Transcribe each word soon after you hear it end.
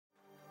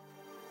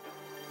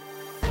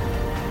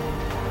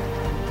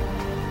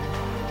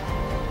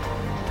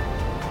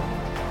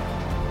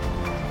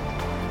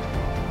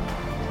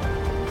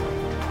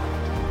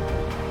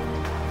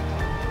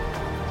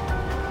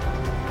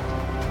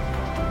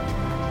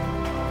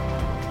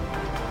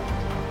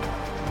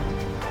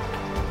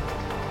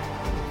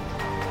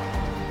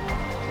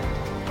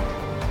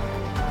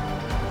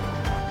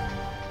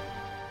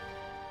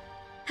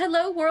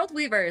Hello, world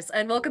weavers,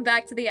 and welcome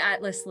back to the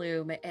Atlas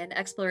Loom, an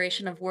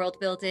exploration of world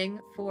building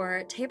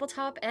for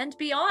tabletop and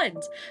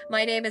beyond.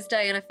 My name is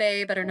Diana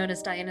Faye, better known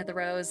as Diana the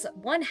Rose,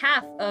 one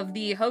half of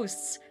the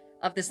hosts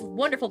of this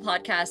wonderful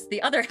podcast,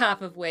 the other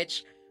half of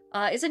which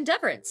is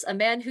Endeavorance, a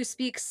man who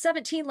speaks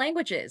 17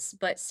 languages,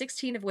 but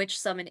 16 of which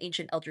summon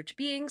ancient eldritch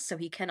beings, so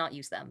he cannot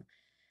use them.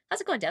 How's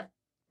it going, Dev?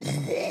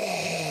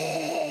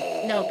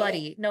 No,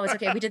 buddy. No, it's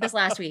okay. We did this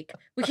last week.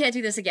 We can't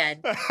do this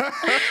again.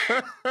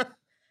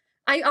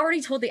 I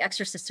already told the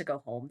exorcist to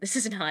go home. This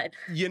is not.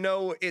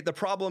 The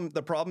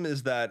problem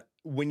is that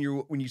when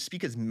you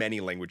speak as many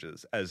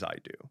languages as I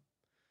do,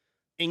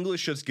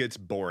 English just gets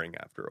boring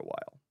after a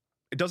while.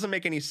 It doesn't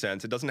make any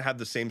sense. It doesn't have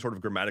the same sort of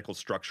grammatical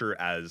structure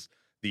as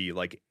the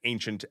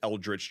ancient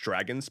eldritch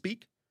dragons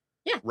speak.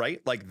 Yeah.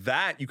 Right? Like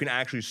that, you can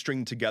actually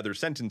string together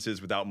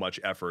sentences without much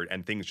effort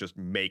and things just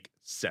make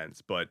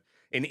sense. But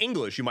in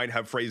English, you might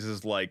have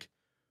phrases like,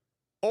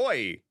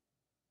 "Oi,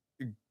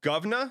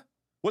 governor?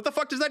 What the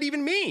fuck does that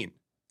even mean?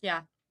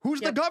 Yeah.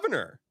 Who's the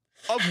governor?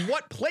 Of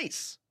what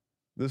place?"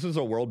 This is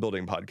a world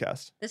building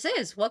podcast. This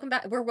is. Welcome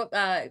back. We're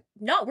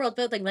not world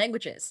building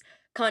languages,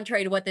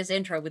 contrary to what this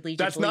intro would lead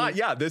you to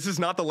believe. This is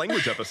not the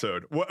language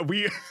episode. Are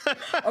we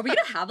going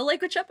to have a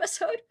language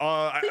episode?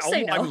 Please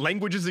say no.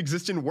 Languages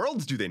exist in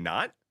worlds, do they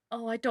not?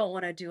 Oh, I don't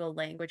want to do a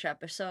language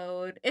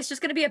episode. It's just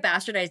going to be a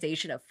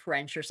bastardization of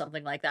French or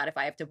something like that if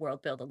I have to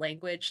world build a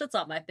language. That's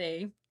not my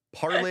thing.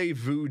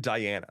 Parlez-vous,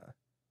 Diana?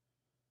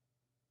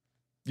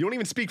 You don't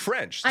even speak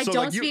French. I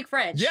don't speak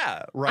French.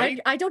 Yeah, right?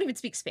 I don't even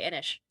speak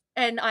Spanish.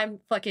 And I'm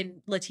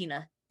fucking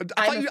Latina.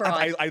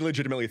 I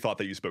legitimately thought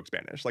that you spoke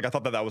Spanish. I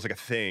thought that was a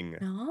thing.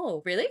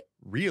 No, really?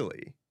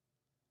 Really?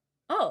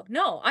 Oh,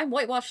 no, I'm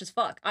whitewashed as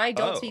fuck. I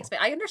don't speak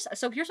Spanish. I understand.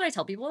 So here's what I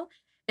tell people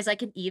is I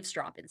can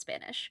eavesdrop in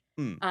Spanish.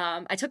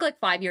 I took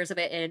 5 years of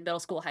it in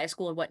middle school, high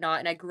school, and whatnot,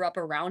 and I grew up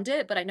around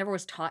it, but I never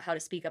was taught how to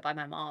speak it by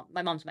my mom.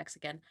 My mom's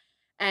Mexican.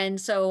 And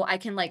so I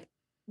can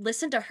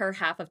listen to her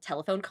half of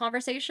telephone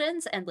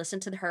conversations and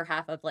listen to her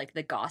half of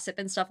the gossip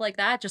and stuff like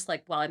that, just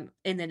while I'm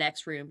in the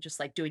next room,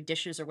 just doing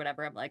dishes or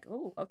whatever. I'm like,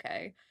 oh,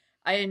 okay.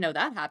 I didn't know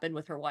that happened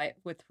with her wife,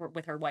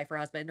 with her wife or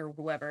husband or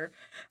whoever.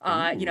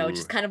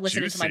 Just kind of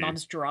listening to my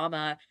mom's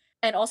drama.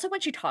 And also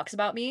when she talks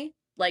about me,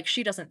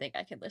 she doesn't think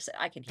I can listen.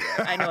 I can hear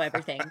it. I know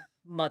everything,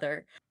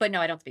 mother. But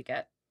no, I don't speak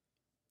it.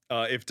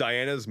 If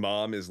Diana's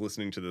mom is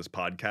listening to this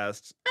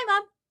podcast, hi,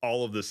 Mom.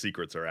 All of the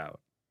secrets are out.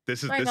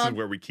 This is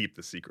where we keep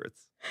the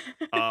secrets.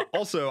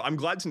 Also, I'm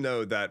glad to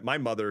know that my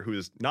mother, who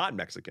is not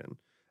Mexican,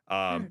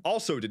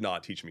 also did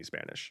not teach me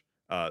Spanish.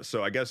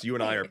 So I guess you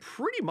and I are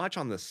pretty much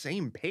on the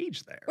same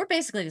page there. We're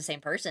basically the same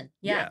person.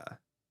 Yeah.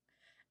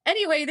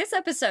 Anyway, this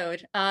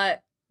episode,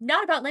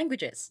 not about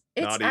languages.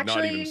 It's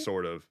not even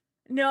sort of.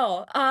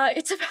 No,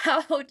 it's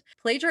about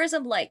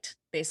plagiarism light,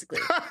 basically.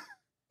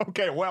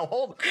 Okay, well,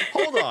 hold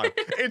on.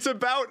 It's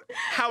about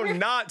how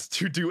not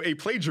to do a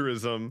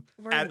plagiarism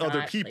at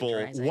other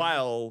people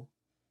while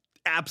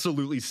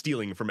absolutely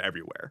stealing from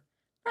everywhere.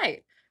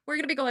 Right. We're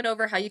going to be going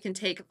over how you can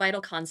take vital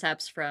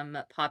concepts from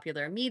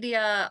popular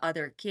media,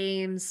 other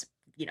games,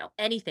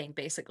 anything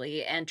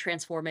basically, and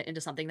transform it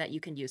into something that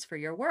you can use for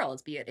your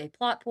world, be it a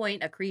plot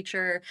point, a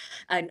creature,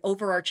 an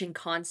overarching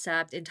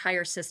concept,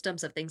 entire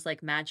systems of things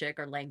like magic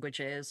or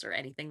languages or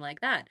anything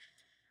like that.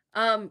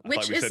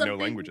 Which is no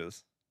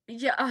languages.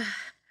 Yeah,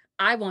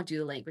 I won't do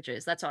the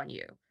languages. That's on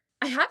you.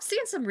 I have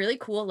seen some really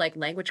cool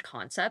language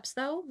concepts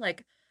though,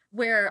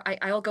 where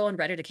I'll go on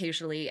Reddit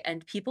occasionally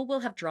and people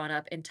will have drawn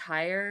up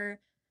entire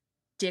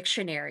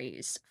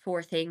dictionaries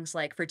for things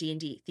for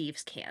D&D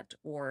Thieves' Cant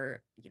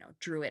or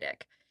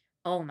Druidic.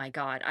 Oh my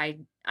god, I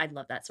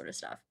love that sort of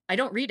stuff. I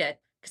don't read it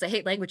because I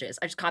hate languages.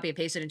 I just copy and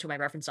paste it into my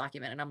reference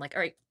document and I'm like,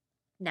 all right,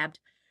 nabbed.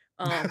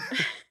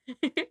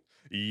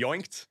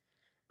 Yoinked.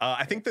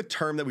 I think the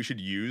term that we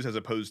should use, as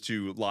opposed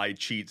to lie,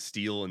 cheat,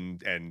 steal,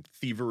 and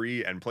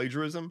thievery and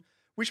plagiarism,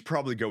 we should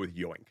probably go with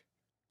yoink.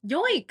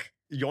 Yoink.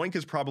 Yoink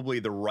is probably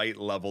the right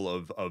level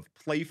of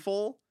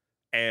playful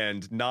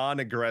and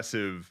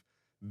non-aggressive.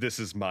 This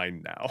is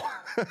mine now.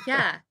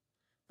 Yeah.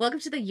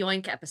 Welcome to the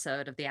Yoink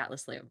episode of the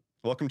Atlas Loom.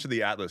 Welcome to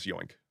the Atlas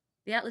Yoink.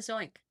 The Atlas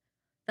Yoink.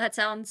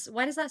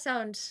 Why does that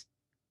sound?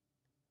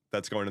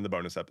 That's going in the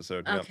bonus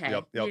episode. Okay.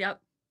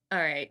 Yep. All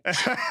right.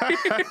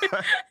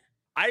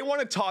 I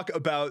want to talk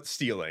about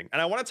stealing,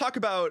 and I want to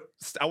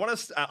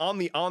on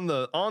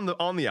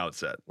the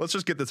outset. Let's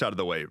just get this out of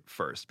the way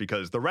first,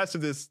 because the rest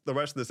of this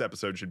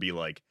episode should be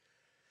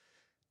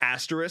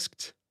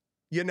asterisked.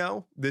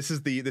 This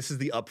is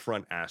the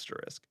upfront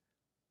asterisk.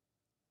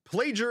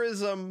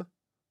 Plagiarism,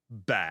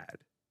 bad.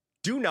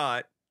 Do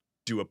not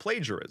do a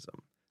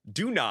plagiarism.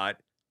 Do not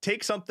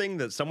take something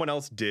that someone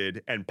else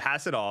did and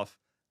pass it off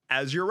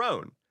as your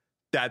own.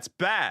 That's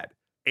bad.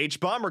 H.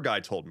 Bomber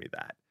Guy told me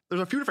that. There's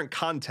a few different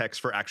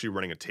contexts for actually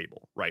running a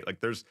table, right?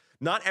 There's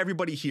not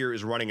everybody here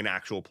is running an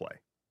actual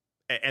play.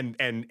 And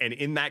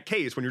in that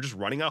case, when you're just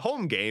running a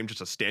home game,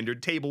 just a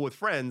standard table with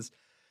friends,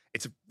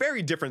 it's a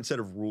very different set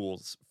of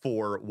rules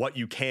for what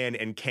you can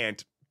and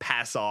can't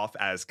pass off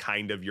as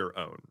kind of your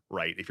own,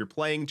 right? If you're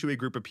playing to a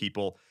group of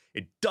people,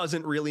 It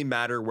doesn't really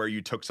matter where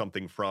you took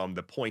something from.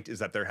 The point is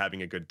that they're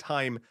having a good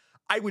time.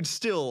 I would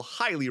still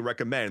highly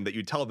recommend that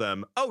you tell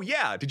them, oh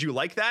yeah, did you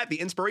like that? The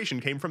inspiration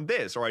came from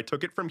this, or I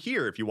took it from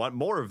here. If you want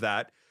more of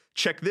that,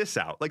 check this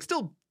out. Like,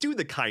 still do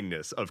the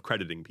kindness of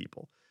crediting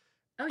people.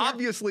 Oh yeah.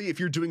 Obviously, if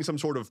you're doing some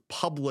sort of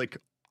public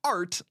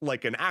art,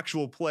 like an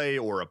actual play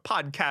or a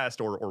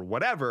podcast or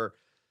whatever,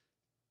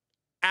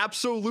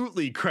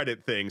 absolutely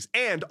credit things.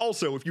 And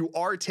also, if you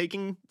are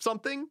taking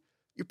something,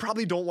 you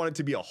probably don't want it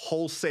to be a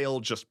wholesale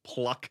just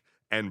pluck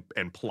and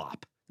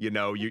plop. You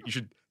know, you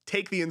should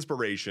take the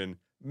inspiration,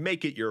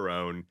 make it your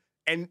own,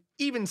 and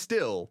even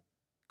still,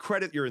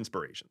 credit your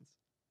inspirations.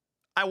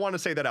 I want to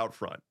say that out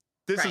front.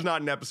 This is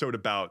not an episode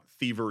about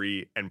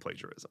thievery and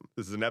plagiarism.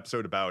 This is an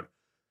episode about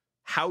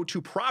how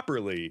to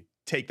properly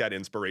take that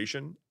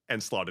inspiration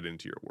and slot it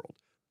into your world.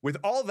 With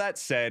all that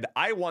said,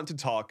 I want to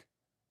talk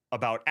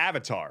about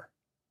Avatar,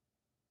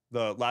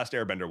 the Last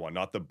Airbender one,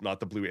 not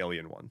the blue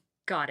alien one.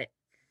 Got it.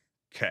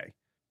 Okay.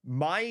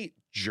 My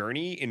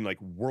journey in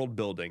like world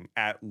building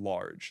at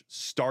large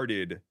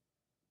started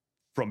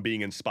from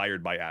being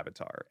inspired by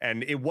Avatar.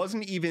 And it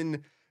wasn't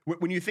even,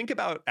 when you think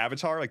about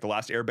Avatar, like the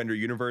Last Airbender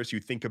universe, you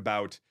think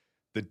about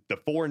the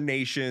foreign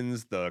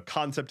nations, the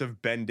concept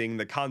of bending,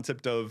 the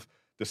concept of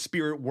the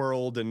spirit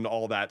world and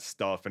all that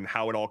stuff, and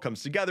how it all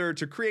comes together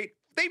to create,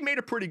 they made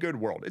a pretty good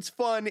world. It's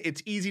fun,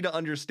 it's easy to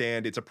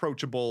understand, it's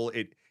approachable,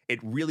 it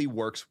really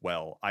works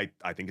well. I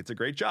think it's a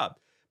great job.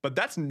 But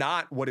that's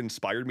not what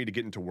inspired me to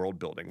get into world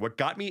building. What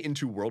got me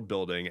into world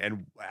building,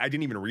 and I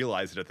didn't even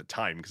realize it at the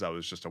time because I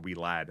was just a wee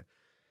lad,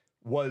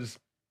 was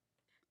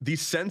the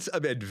sense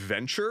of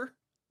adventure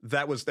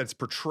that's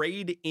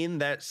portrayed in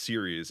that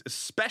series,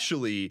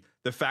 especially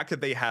the fact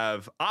that they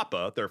have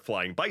Appa, their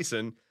flying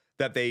bison,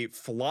 that they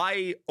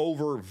fly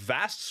over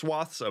vast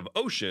swaths of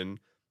ocean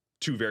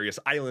to various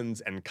islands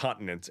and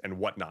continents and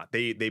whatnot.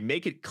 They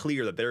make it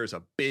clear that there is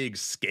a big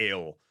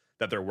scale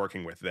that they're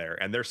working with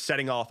there, and they're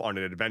setting off on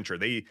an adventure.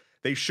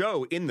 They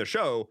show in the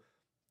show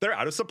they're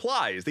out of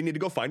supplies. They need to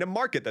go find a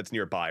market that's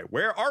nearby.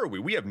 Where are we?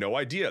 We have no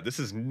idea. This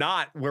is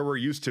not where we're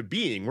used to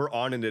being. We're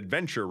on an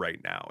adventure right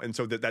now. And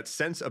so that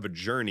sense of a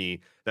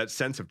journey, that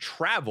sense of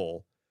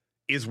travel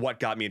is what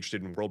got me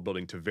interested in world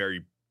building to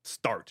very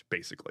start,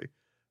 basically.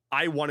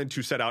 I wanted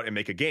to set out and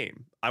make a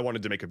game. I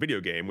wanted to make a video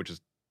game, which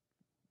is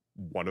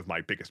one of my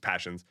biggest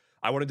passions.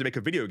 I wanted to make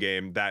a video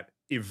game that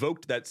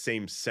evoked that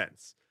same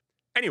sense.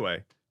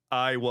 Anyway,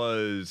 I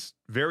was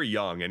very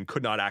young and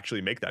could not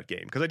actually make that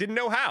game because I didn't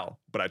know how,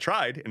 but I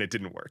tried and it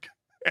didn't work.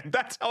 And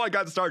that's how I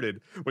got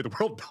started with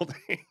world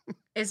building.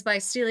 Is by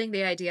stealing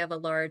the idea of a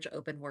large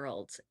open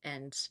world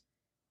and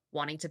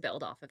wanting to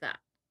build off of that.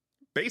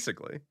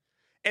 Basically.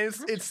 And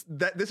it's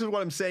that this is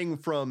what I'm saying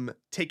from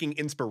taking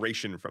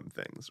inspiration from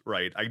things,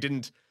 right? I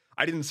didn't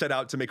set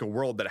out to make a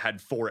world that had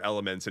 4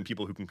 elements and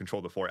people who can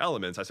control the 4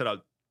 elements. I set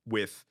out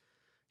with,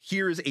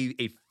 here's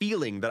a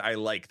feeling that I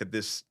like that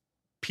this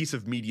piece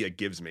of media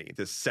gives me,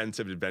 this sense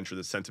of adventure,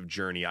 this sense of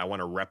journey. I want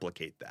to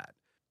replicate that.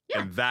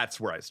 Yeah. And that's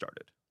where I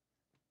started.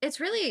 It's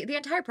really the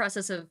entire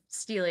process of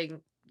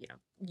stealing,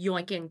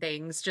 yoinking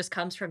things just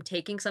comes from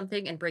taking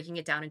something and breaking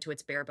it down into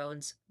its bare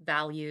bones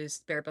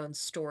values, bare bones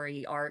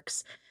story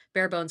arcs,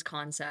 bare bones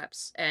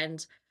concepts.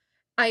 And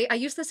I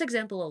use this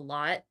example a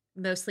lot,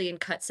 mostly in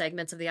cut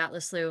segments of the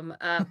Atlas Loom,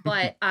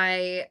 but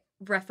I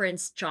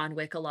reference John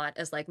Wick a lot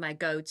as like my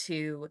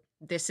go-to,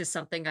 this is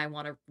something I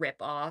want to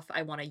rip off,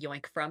 I want to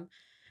yoink from.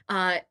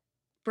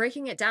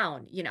 Breaking it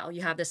down,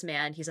 you have this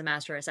man, he's a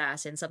master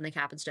assassin, something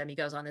happens to him, he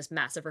goes on this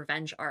massive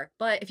revenge arc.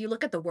 But if you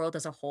look at the world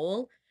as a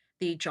whole,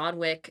 the John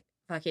Wick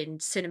fucking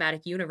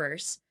cinematic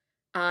universe,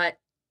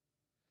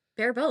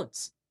 bare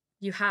bones.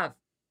 You have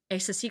a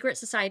secret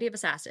society of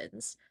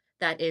assassins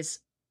that is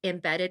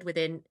embedded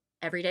within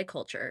everyday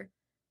culture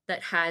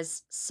that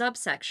has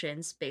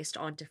subsections based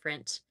on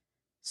different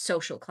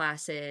social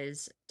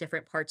classes,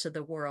 different parts of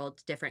the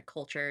world, different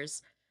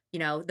cultures.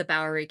 The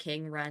Bowery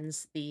King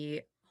runs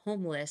the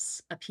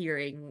homeless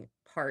appearing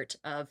part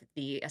of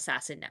the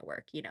assassin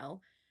network.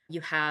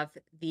 You have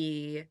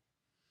the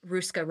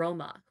Ruska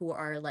Roma, who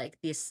are like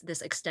this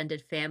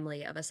extended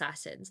family of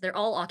assassins. They're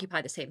all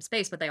occupy the same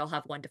space, but they all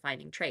have one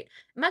defining trait.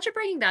 Imagine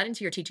bringing that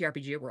into your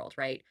TTRPG world,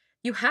 right?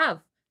 You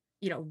have,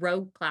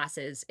 rogue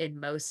classes in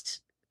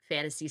most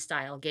fantasy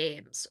style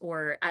games,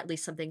 or at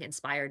least something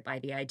inspired by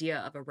the idea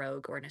of a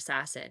rogue or an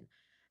assassin.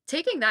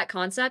 Taking that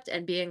concept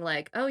and being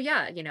like, oh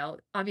yeah,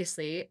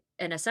 obviously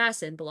an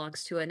assassin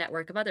belongs to a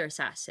network of other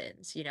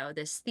assassins.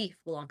 This thief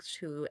belongs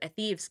to a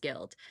thieves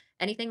guild,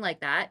 anything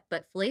like that,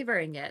 but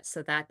flavoring it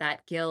so that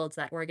that guild,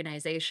 that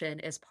organization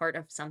is part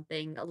of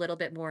something a little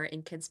bit more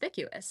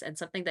inconspicuous and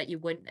something that you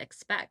wouldn't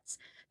expect.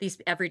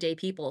 These everyday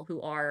people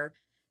who are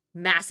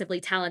massively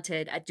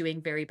talented at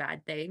doing very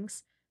bad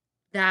things.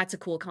 That's a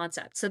cool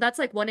concept. So that's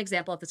like one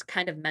example of this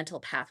kind of mental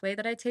pathway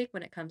that I take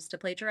when it comes to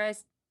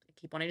plagiarize. I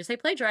keep wanting to say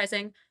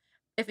plagiarizing.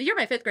 If you're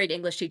my 5th grade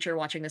English teacher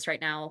watching this right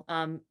now,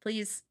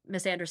 please,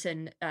 Miss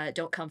Anderson,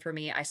 don't come for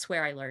me. I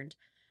swear I learned.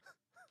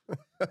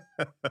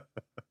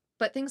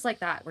 But things like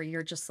that, where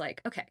you're just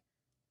like, okay,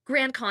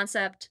 grand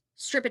concept,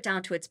 strip it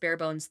down to its bare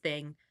bones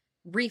thing,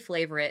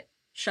 reflavor it,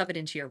 shove it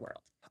into your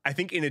world. I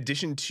think in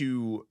addition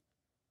to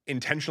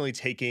intentionally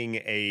taking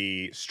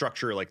a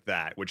structure like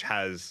that, which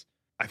has,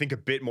 I think, a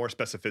bit more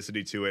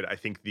specificity to it, I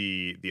think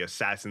the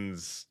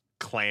Assassin's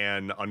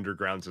Clan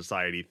underground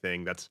society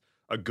thing, that's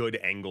a good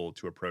angle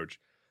to approach.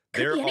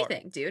 Could be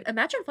anything, dude.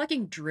 Imagine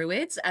fucking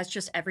druids as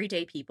just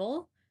everyday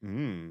people.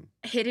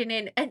 Hidden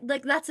in, and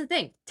like that's the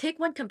thing. Take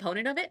one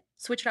component of it,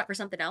 switch it up for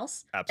something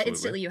else. Absolutely.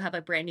 Instantly you have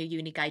a brand new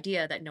unique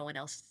idea that no one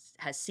else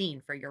has seen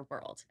for your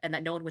world and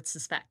that no one would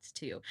suspect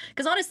too.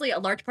 Because honestly, a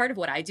large part of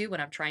what I do when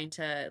I'm trying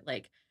to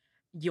like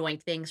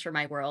yoink things for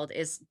my world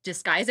is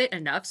disguise it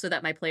enough so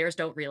that my players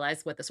don't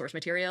realize what the source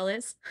material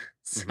is.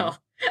 So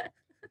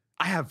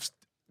I have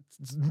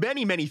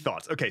many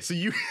thoughts. Okay, so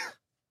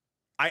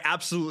I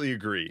absolutely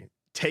agree.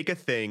 Take a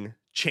thing,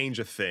 change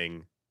a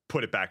thing,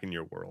 put it back in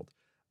your world.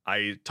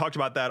 I talked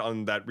about that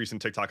on that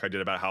recent TikTok I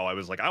did about how I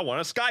was like, I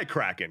want a sky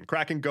kraken.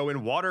 Kraken go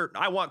in water.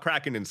 I want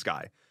kraken in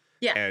sky.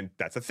 Yeah. And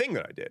that's a thing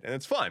that I did. And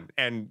it's fun.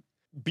 And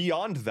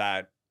beyond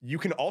that, you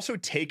can also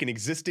take an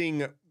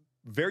existing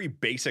very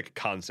basic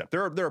concept.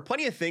 There are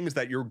plenty of things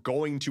that you're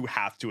going to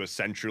have to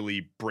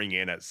essentially bring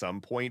in at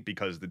some point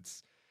because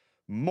it's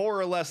more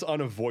or less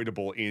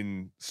unavoidable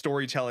in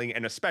storytelling,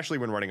 and especially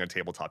when running a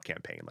tabletop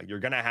campaign. Like you're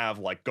gonna have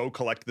like go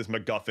collect this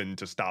MacGuffin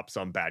to stop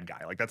some bad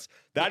guy. Like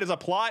that is a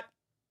plot.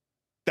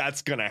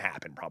 That's gonna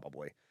happen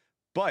probably.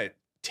 But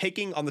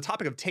on the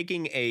topic of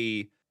taking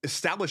a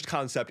established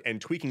concept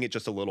and tweaking it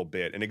just a little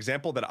bit, an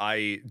example that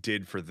I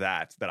did for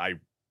that I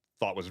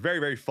thought was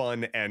very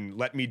fun and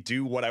let me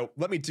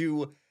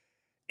do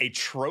a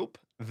trope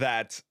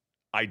that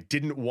I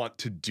didn't want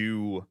to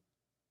do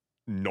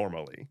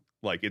normally.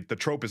 Like the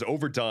trope is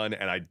overdone,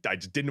 and I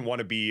just didn't want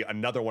to be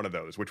another one of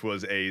those, which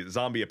was a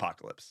zombie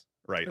apocalypse,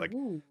 right? Like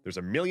there's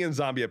a million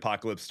zombie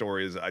apocalypse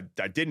stories. I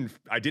didn't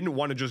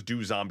want to just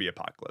do zombie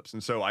apocalypse,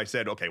 and so I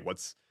said, okay,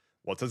 what's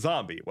a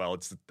zombie? Well,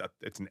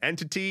 it's an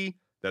entity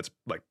that's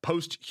like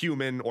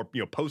post-human or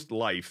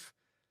post-life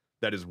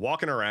that is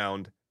walking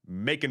around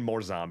making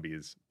more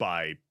zombies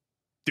by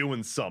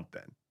doing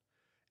something.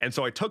 And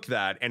so I took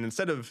that, and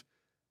instead of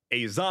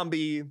a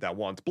zombie that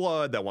wants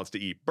blood, that wants to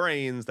eat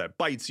brains, that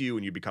bites you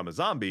and you become a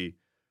zombie,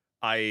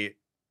 I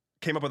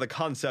came up with a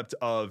concept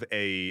of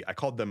I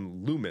called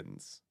them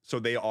lumens. So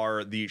they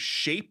are the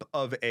shape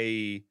of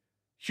a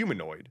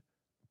humanoid,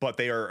 but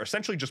they are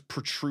essentially just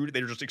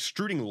they're just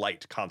extruding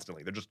light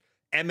constantly. They're just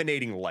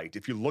emanating light.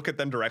 If you look at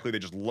them directly, they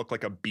just look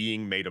like a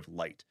being made of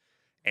light.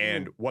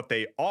 And what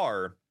they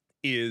are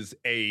is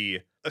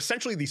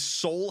essentially the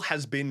soul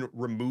has been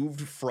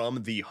removed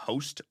from the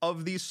host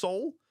of the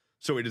soul.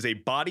 So it is a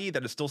body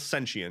that is still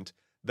sentient,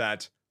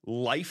 that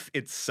life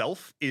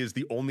itself is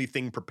the only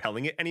thing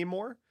propelling it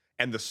anymore.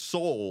 And the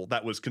soul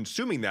that was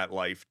consuming that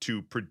life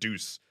to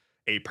produce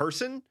a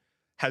person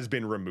has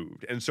been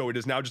removed. And so it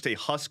is now just a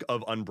husk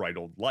of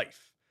unbridled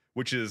life,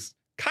 which is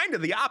kind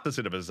of the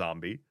opposite of a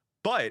zombie.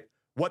 But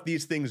what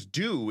these things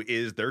do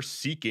is they're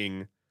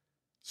seeking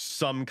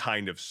some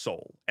kind of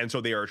soul. And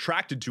so they are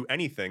attracted to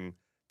anything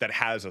that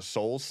has a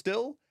soul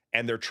still,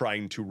 and they're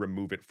trying to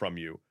remove it from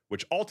you,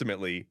 which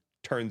ultimately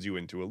turns you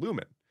into a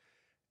lumen.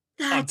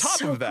 That's on top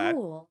so of that,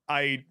 cool.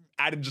 I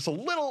added just a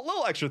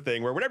little extra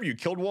thing where whenever you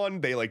killed one,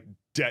 they like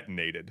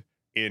detonated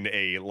in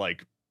a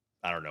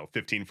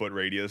 15-foot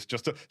radius,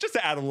 just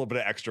to add a little bit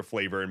of extra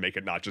flavor and make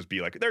it not just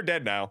be like they're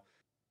dead now.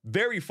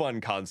 Very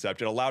fun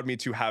concept. It allowed me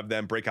to have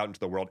them break out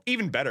into the world.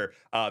 Even better,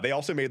 they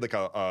also made like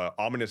a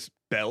ominous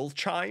bell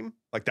chime.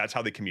 Like that's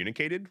how they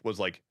communicated, was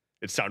like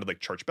it sounded like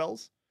church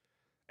bells.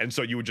 And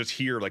so you would just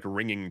hear like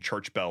ringing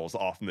church bells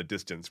off in the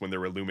distance when there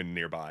were lumen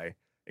nearby,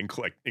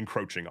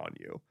 encroaching on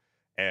you.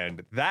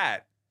 And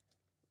that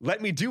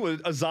let me do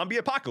a zombie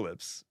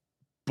apocalypse,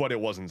 but it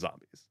wasn't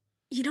zombies.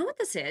 You know what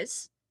this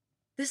is?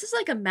 This is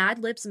like a Mad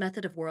Libs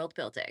method of world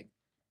building.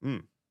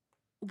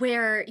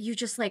 Where you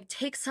just like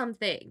take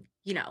something,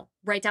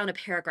 write down a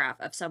paragraph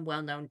of some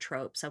well-known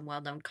trope, some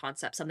well-known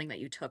concept, something that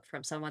you took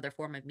from some other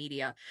form of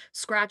media,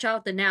 scratch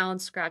out the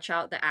nouns, scratch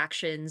out the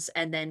actions,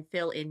 and then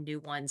fill in new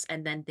ones.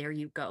 And then there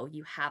you go.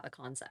 You have a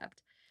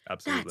concept.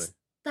 Absolutely.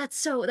 That's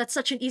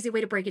such an easy way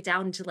to break it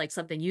down into like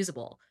something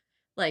usable,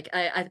 like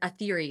a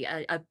theory,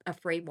 a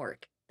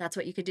framework. That's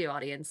what you could do,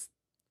 audience.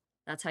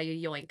 That's how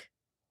you yoink.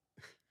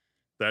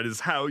 That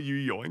is how you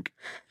yoink.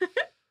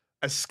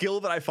 A skill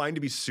that I find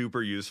to be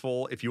super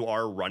useful if you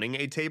are running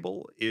a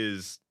table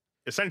is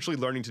essentially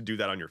learning to do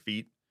that on your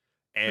feet.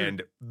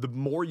 And the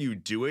more you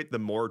do it, the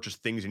more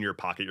just things in your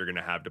pocket you're going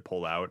to have to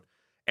pull out.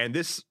 And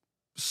this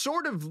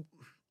sort of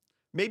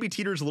maybe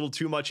teeters a little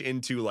too much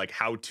into like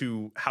how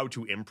to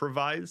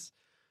improvise.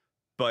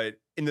 But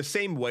in the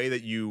same way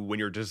that when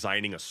you're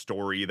designing a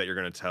story that you're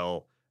going to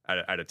tell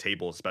at a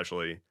table,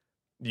 especially,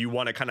 you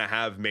want to kind of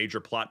have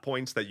major plot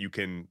points that you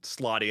can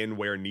slot in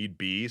where need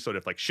be. So that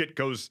if like shit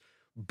goes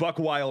buck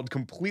wild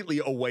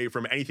completely away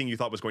from anything you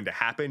thought was going to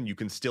happen, you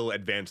can still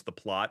advance the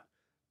plot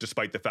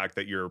despite the fact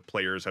that your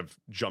players have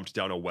jumped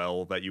down a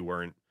well that you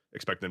weren't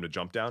expecting them to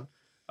jump down.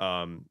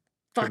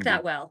 Fuck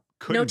that well.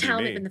 No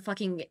town in the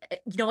fucking,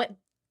 you know what?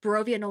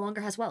 Barovia no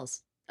longer has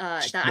wells.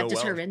 That I've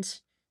determined.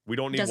 We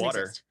don't need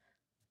water. Exist.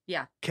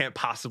 Yeah. Can't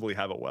possibly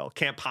have a well.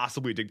 Can't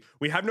possibly dig.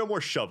 We have no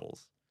more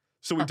shovels.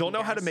 So we don't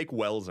know how to make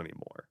wells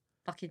anymore.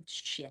 Fucking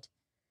shit.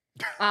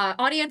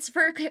 Audience,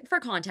 for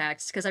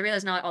context, because I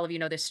realize not all of you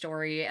know this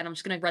story, and I'm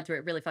just going to run through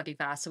it really fucking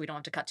fast so we don't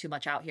have to cut too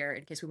much out here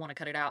in case we want to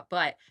cut it out.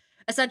 But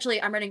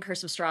essentially, I'm running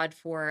Curse of Strahd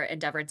for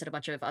Endeavorance and a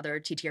bunch of other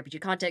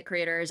TTRPG content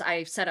creators.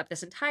 I set up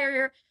this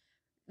entire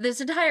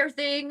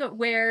thing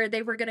where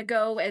they were going to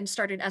go and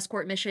start an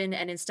escort mission,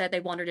 and instead they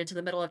wandered into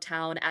the middle of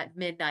town at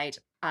midnight,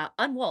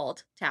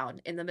 unwalled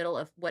town in the middle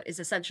of what is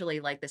essentially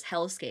like this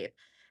hellscape.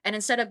 And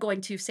instead of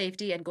going to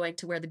safety and going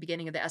to where the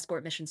beginning of the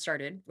escort mission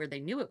started, where they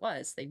knew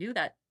they knew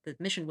that the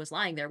mission was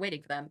lying there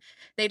waiting for them,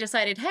 they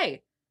decided,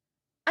 hey,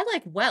 I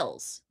like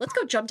wells. Let's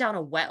go jump down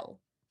a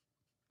well.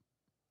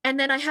 And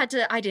then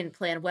I didn't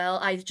plan well.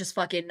 I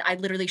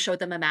literally showed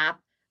them a map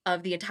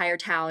of the entire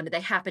town.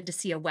 They happened to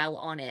see a well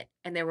on it.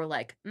 And they were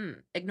like,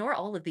 ignore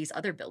all of these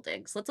other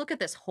buildings. Let's look at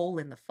this hole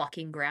in the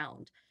fucking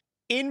ground.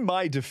 In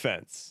my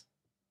defense,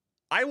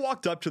 I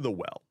walked up to the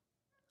well.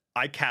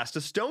 I cast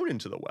a stone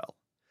into the well.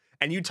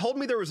 And you told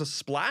me there was a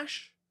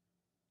splash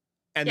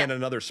and then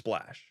another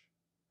splash.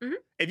 Mm-hmm.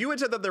 If you had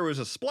said that there was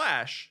a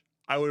splash,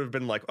 I would have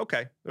been like,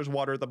 okay, there's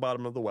water at the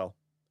bottom of the well,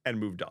 and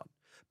moved on.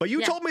 But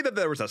you told me that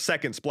there was a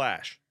second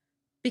splash.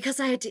 Because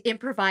I had to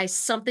improvise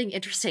something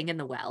interesting in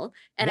the well.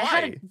 And Why? I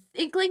had an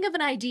inkling of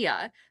an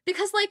idea.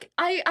 Because, like,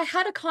 I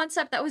had a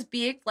concept that was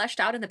being fleshed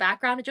out in the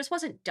background. It just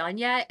wasn't done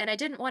yet. And I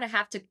didn't want to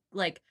have to,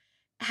 like,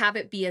 have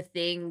it be a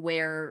thing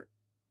where,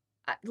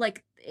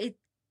 like, it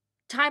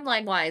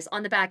timeline-wise,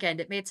 on the back end,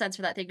 it made sense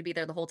for that thing to be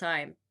there the whole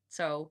time.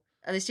 So,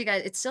 at least you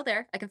guys, it's still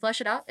there. I can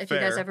flesh it out. If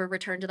Fair. you guys ever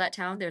return to that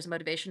town, there's a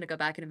motivation to go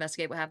back and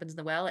investigate what happens in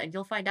the well. And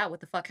you'll find out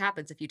what the fuck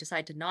happens if you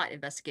decide to not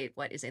investigate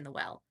what is in the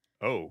well.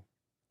 Oh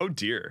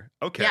dear.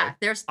 Okay. Yeah,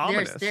 there's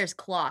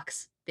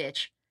clocks,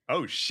 bitch.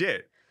 Oh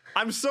shit.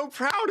 I'm so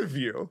proud of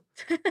you.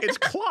 It's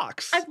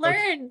clocks. I've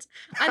learned.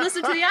 Okay. I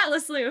listened to the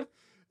Atlas Loop.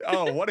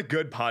 Oh, what a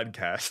good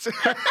podcast.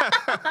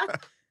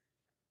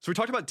 So we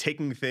talked about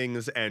taking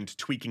things and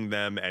tweaking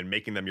them and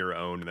making them your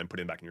own and then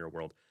putting them back in your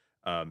world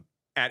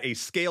at a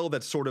scale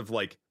that's sort of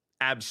like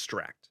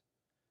abstract.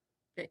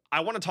 Okay.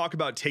 I want to talk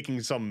about taking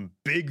some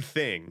big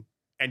thing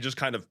and just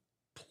kind of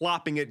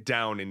plopping it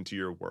down into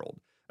your world.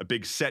 A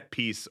big set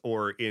piece,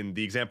 or in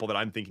the example that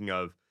I'm thinking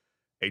of,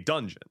 a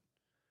dungeon.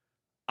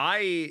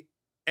 I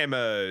am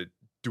a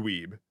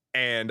dweeb,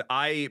 and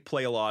I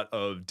play a lot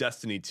of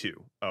Destiny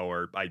 2,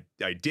 or I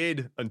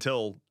did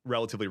until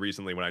relatively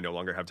recently when I no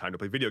longer have time to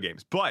play video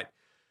games. But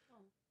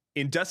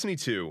in Destiny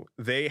 2,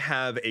 they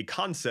have a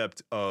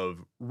concept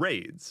of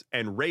raids,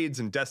 and raids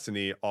in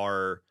Destiny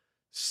are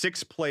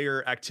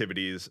 6-player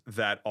activities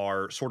that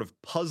are sort of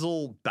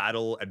puzzle,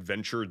 battle,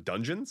 adventure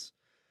dungeons,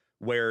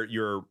 where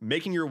you're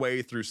making your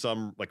way through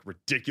some like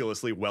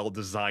ridiculously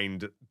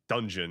well-designed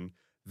dungeon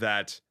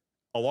that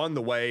along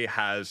the way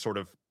has sort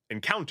of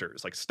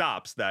encounters, like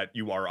stops that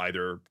you are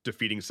either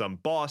defeating some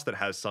boss that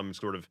has some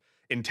sort of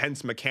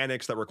intense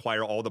mechanics that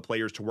require all the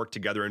players to work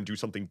together and do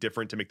something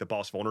different to make the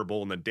boss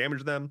vulnerable and then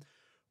damage them.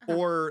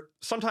 Or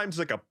sometimes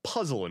like a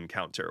puzzle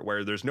encounter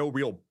where there's no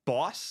real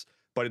boss,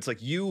 but it's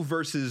like you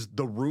versus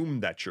the room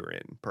that you're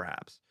in,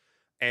 perhaps.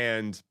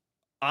 And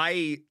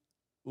I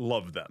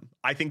love them.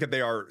 I think that they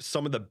are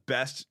some of the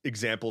best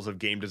examples of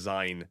game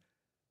design,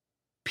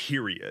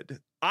 period.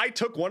 I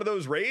took one of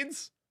those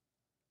raids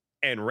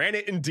and ran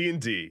it in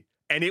D&D,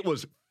 and it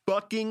was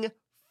fucking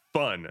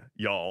fun,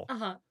 y'all.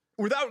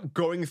 Without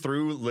going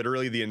through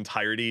literally the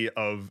entirety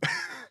of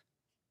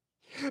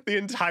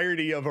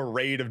a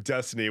raid of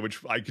Destiny,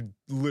 which I could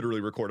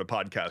literally record a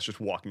podcast just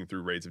walking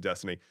through raids of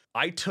Destiny.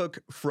 I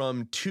took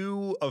from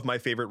 2 of my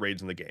favorite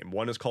raids in the game.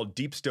 One is called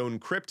Deepstone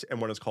Crypt, and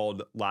one is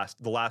called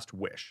The Last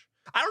Wish.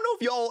 I don't know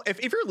if y'all,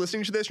 if you're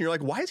listening to this and you're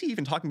like, why is he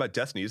even talking about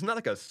Destiny? Isn't that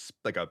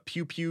like a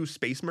pew pew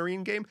Space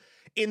Marine game?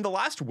 In The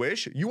Last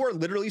Wish, you are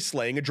literally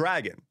slaying a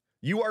dragon.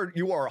 You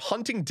are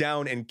hunting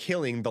down and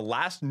killing the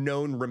last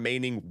known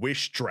remaining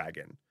wish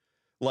dragon.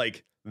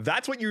 Like,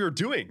 that's what you're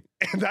doing.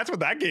 And that's what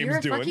that game's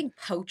doing. You're a fucking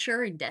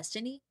poacher in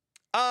Destiny?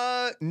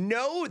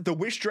 No, the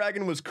wish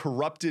dragon was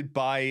corrupted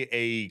by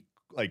a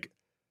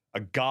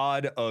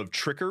god of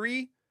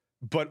trickery.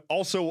 But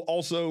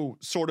also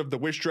sort of the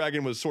wish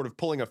dragon was sort of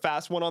pulling a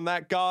fast one on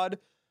that god.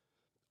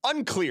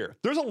 Unclear.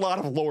 There's a lot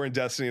of lore in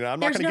Destiny, and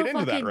I'm not going to get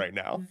into that right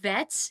now.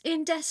 Vets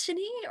in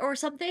Destiny or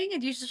something,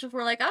 and you just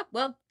were like, oh,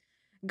 well,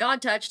 God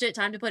touched it.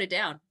 Time to put it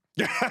down.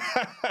 Yeah,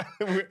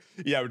 we're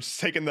just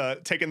taking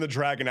the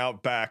dragon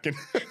out back. And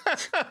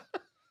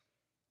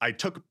I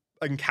took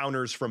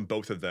encounters from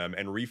both of them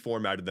and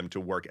reformatted them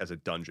to work as a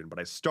dungeon. But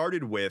I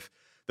started with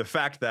the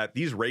fact that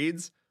these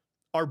raids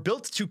are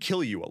built to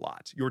kill you a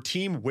lot. Your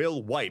team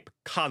will wipe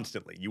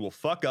constantly. You will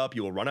fuck up,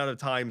 you will run out of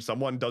time,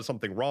 someone does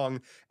something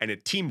wrong, and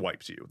it team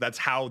wipes you. That's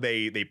how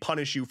they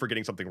punish you for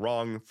getting something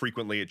wrong.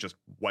 Frequently, it just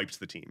wipes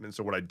the team. And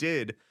so what I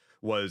did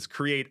was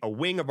create a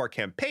wing of our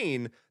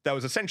campaign that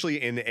was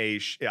essentially in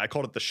I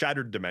called it the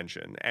Shattered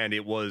Dimension, and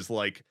it was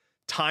like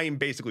time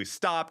basically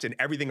stopped and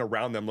everything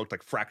around them looked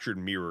like fractured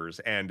mirrors,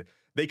 and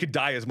they could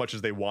die as much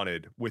as they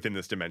wanted within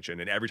this dimension.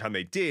 And every time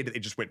they did,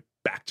 it just went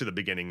back to the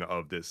beginning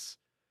of this,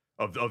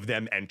 of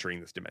them entering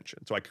this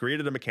dimension. So I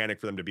created a mechanic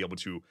for them to be able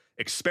to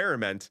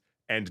experiment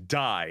and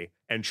die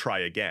and try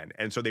again.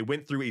 And so they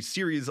went through a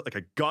series, like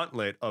a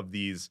gauntlet of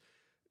these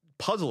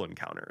puzzle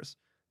encounters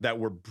that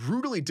were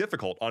brutally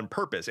difficult on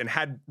purpose and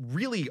had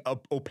really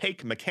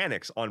opaque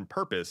mechanics on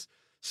purpose,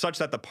 such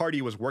that the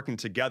party was working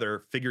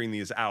together, figuring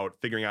these out,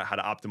 figuring out how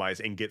to optimize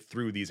and get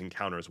through these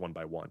encounters one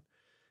by one.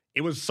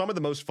 It was some of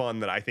the most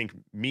fun that I think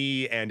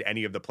me and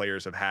any of the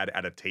players have had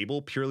at a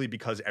table, purely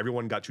because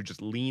everyone got to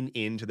just lean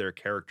into their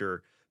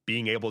character,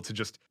 being able to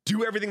just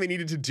do everything they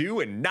needed to do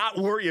and not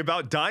worry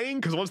about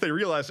dying. Because once they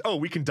realized, oh,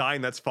 we can die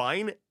and that's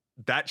fine,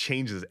 that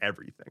changes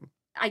everything.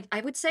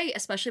 I would say,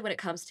 especially when it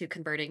comes to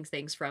converting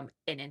things from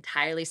an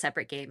entirely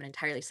separate game, an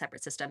entirely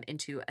separate system,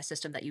 into a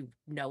system that you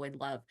know and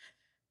love,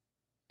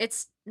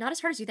 it's not as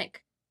hard as you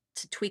think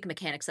to tweak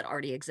mechanics that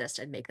already exist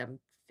and make them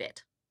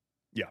fit.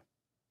 Yeah.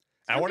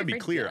 I want to be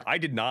clear. I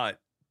did not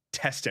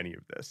test any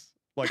of this.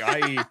 Like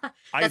I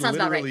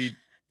literally right.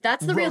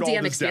 That's the real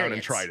DM experience. Down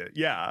and tried it.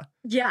 Yeah.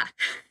 Yeah.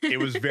 It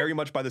was very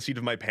much by the seat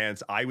of my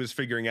pants. I was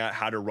figuring out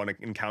how to run an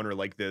encounter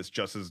like this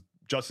just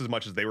as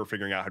much as they were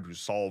figuring out how to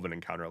solve an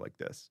encounter like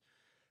this.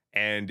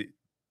 And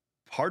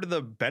part of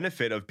the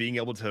benefit of being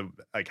able to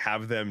like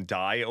have them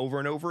die over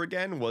and over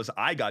again was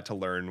I got to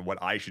learn what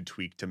I should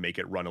tweak to make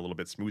it run a little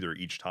bit smoother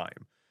each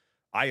time.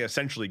 I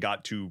essentially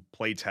got to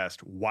play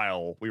test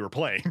while we were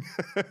playing,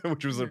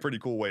 which was a pretty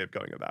cool way of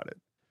going about it.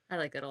 I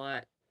like that a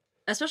lot.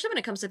 Especially when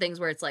it comes to things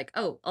where it's like,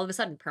 oh, all of a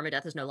sudden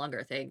permadeath is no longer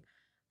a thing.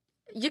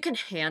 You can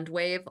hand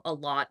wave a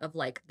lot of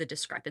like the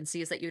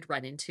discrepancies that you'd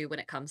run into when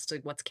it comes to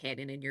what's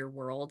canon in your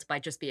world by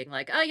just being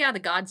like, oh yeah, the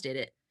gods did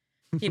it.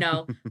 You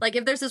know, like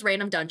if there's this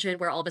random dungeon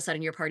where all of a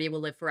sudden your party will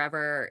live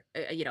forever,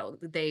 you know,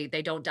 they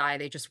don't die,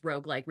 they just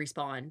roguelike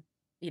respawn.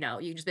 You know,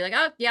 you just be like,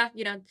 oh yeah,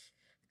 you know,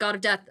 God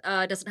of Death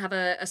doesn't have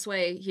a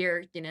sway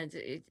here, you know,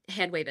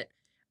 hand wave it.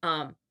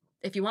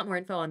 If you want more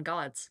info on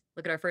gods,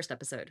 look at our first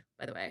episode,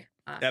 by the way.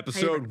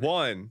 Episode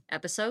 1.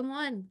 Episode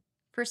 1.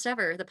 First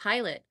ever, the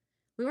pilot.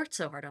 We worked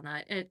so hard on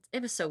that. And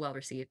it was so well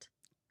received.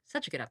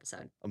 Such a good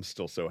episode. I'm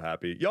still so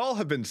happy. Y'all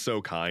have been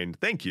so kind.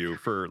 Thank you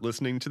for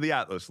listening to the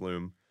Atlas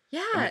Loom.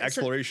 Yeah. And the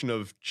exploration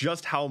of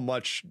just how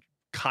much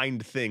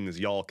kind things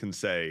y'all can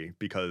say,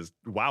 because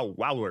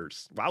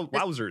wowzers.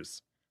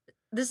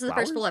 This is the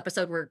first full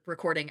episode we're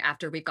recording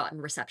after we've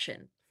gotten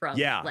reception from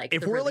like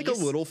if we're release. Like a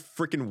little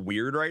freaking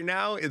weird right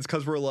now, it's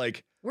because we're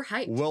like, we're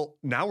hyped. Well,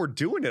 now we're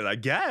doing it, I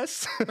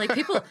guess. Like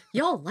people,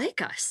 y'all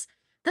like us.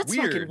 That's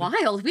fucking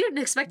wild. We didn't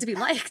expect to be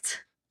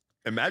liked.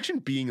 Imagine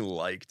being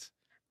liked.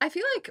 I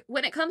feel like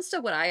when it comes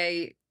to what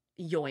I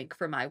yoink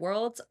for my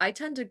world, I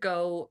tend to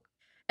go,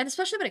 and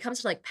especially when it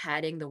comes to like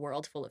padding the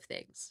world full of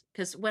things.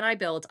 Because when I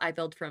build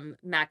from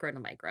macro to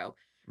micro.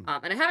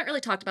 And I haven't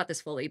really talked about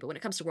this fully, but when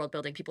it comes to world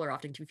building, people are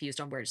often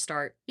confused on where to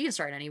start. You can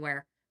start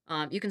anywhere.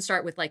 You can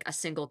start with like a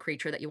single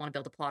creature that you want to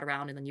build a plot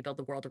around, and then you build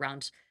the world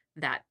around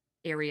that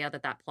area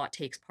that plot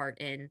takes part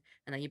in,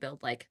 and then you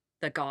build like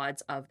the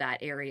gods of that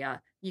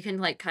area. You can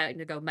like kind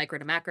of go micro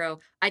to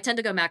macro. I tend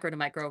to go macro to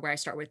micro, where I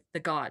start with the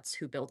gods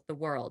who built the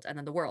world, and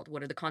then the world.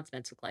 What do the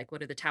continents look like? What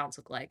do the towns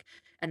look like?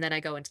 And then I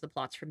go into the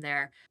plots from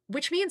there,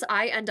 which means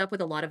I end up with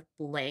a lot of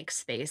blank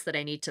space that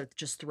I need to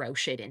just throw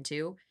shit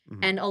into.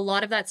 And a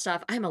lot of that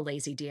stuff, I'm a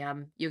lazy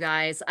DM, you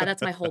guys.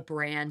 That's my whole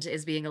brand,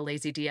 is being a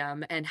lazy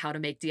DM and how to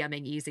make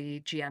DMing easy,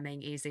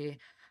 GMing easy.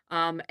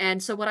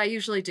 And so what I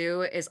usually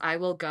do is I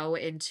will go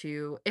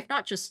into, if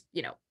not just,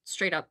 you know,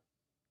 straight up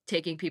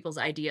taking people's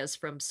ideas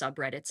from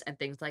subreddits and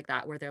things like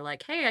that, where they're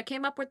like, hey, I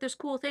came up with this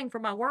cool thing for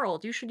my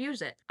world, you should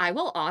use it. I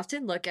will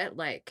often look at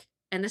like,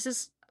 and this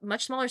is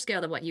much smaller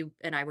scale than what you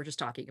and I were just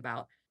talking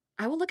about.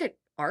 I will look at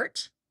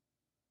art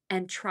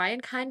and try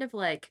and kind of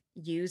like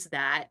use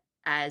that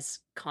as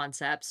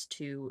concepts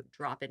to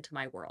drop into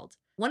my world.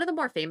 One of the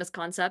more famous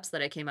concepts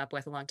that I came up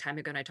with a long time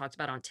ago and I talked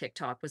about on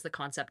TikTok was the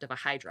concept of a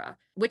Hydra,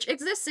 which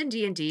exists in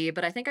D&D,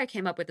 but I think I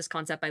came up with this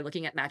concept by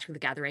looking at Magic the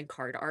Gathering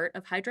card art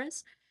of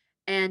Hydras.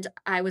 And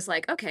I was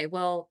like, okay,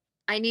 well,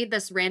 I need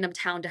this random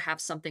town to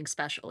have something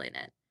special in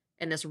it,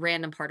 in this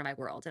random part of my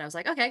world. And I was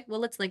like, okay, well,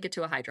 let's link it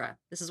to a Hydra.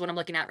 This is what I'm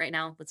looking at right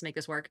now. Let's make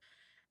this work.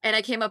 And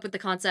I came up with the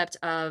concept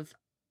of,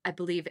 I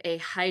believe, a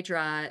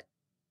Hydra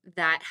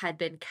that had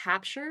been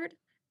captured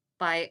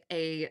by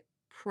a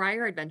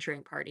prior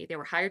adventuring party. They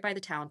were hired by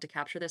the town to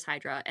capture this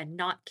Hydra and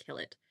not kill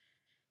it.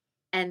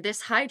 And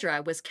this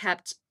Hydra was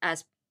kept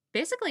as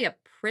basically a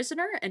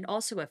prisoner and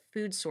also a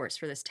food source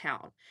for this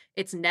town.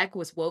 Its neck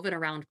was woven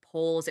around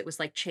poles. It was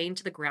like chained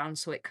to the ground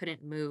so it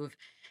couldn't move.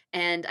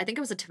 And I think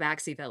it was a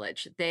Tabaxi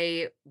village.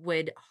 They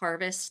would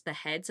harvest the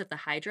heads of the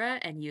Hydra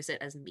and use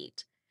it as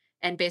meat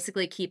and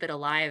basically keep it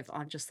alive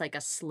on just like a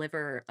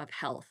sliver of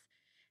health.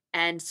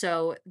 And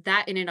so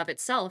that in and of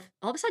itself,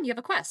 all of a sudden you have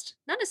a quest,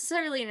 not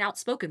necessarily an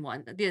outspoken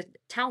one. The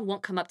town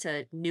won't come up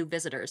to new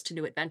visitors, to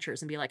new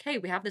adventures and be like, hey,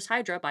 we have this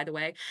Hydra, by the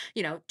way,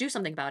 you know, do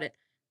something about it.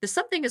 The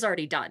something is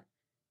already done.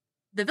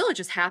 The village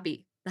is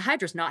happy The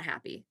Hydra's not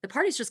happy. The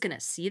party's just gonna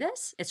see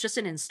this. It's just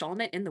an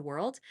installment in the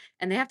world,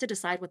 and they have to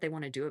decide what they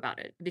want to do about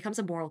it. It becomes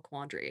a moral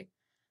quandary.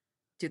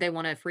 Do they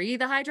want to free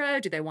the Hydra?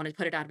 Do they want to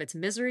put it out of its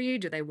misery?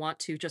 Do they want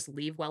to just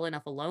leave well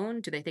enough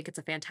alone? Do they think it's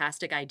a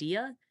fantastic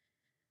idea?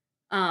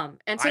 And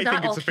so I that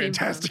think all it's a came from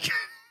fantastic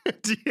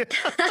idea.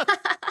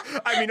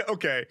 I mean,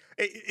 okay,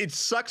 it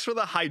sucks for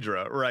the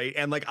Hydra, right?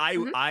 And like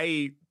Mhm.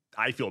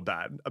 I feel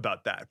bad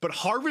about that. But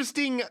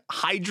harvesting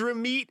Hydra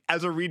meat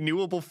as a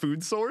renewable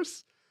food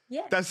source,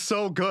 Yeah. that's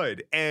so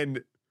good.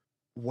 And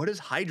what does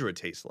Hydra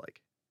taste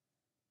like?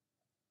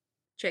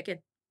 Chicken.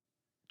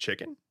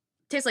 Chicken?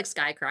 Tastes like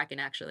sky kraken,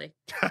 actually.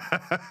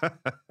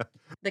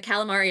 The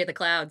calamari of the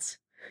clouds.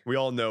 We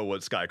all know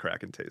what Sky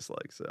Kraken tastes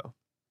like, so.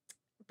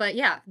 But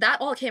yeah,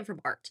 that all came from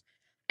art.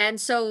 And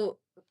so,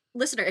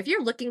 listener, if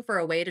you're looking for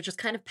a way to just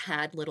kind of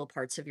pad little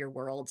parts of your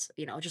world,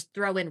 just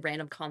throw in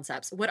random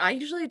concepts, what I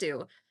usually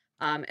do,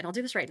 and I'll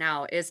do this right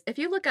now, is if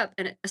you look up,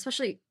 and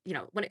especially,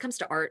 when it comes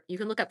to art, you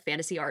can look up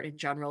fantasy art in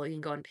general. You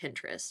can go on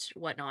Pinterest,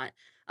 whatnot.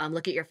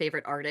 Look at your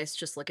favorite artists,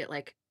 just look at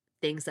like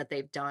things that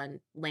they've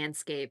done,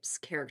 landscapes,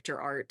 character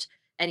art,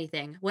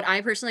 anything. What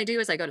I personally do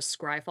is I go to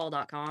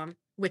scryfall.com,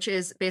 which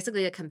is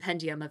basically a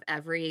compendium of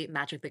every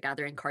Magic the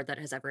Gathering card that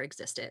has ever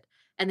existed,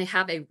 and they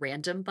have a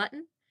random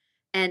button.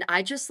 And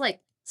I just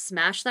like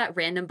smash that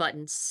random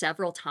button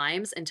several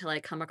times until I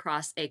come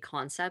across a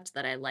concept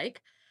that I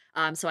like.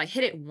 So I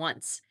hit it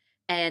once,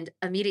 and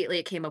immediately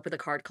it came up with a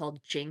card called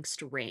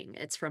Jinxed Ring.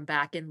 It's from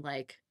back in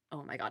like,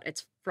 oh my god,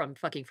 it's from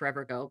fucking forever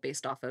ago,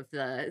 based off of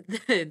the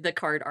the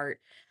card art.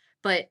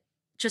 But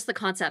just the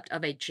concept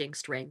of a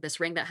jinxed ring, this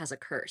ring that has a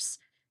curse.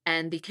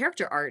 And the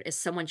character art is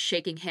someone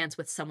shaking hands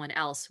with someone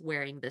else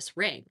wearing this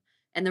ring.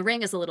 And the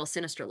ring is a little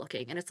sinister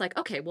looking. And it's like,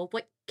 okay, well,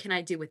 what can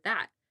I do with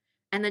that?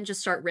 And then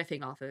just start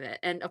riffing off of it.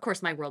 And of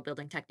course, my world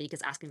building technique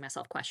is asking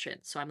myself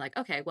questions. So I'm like,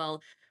 okay,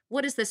 well,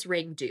 what does this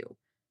ring do?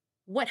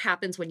 What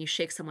happens when you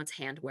shake someone's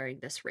hand wearing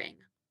this ring?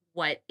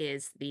 What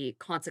is the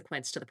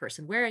consequence to the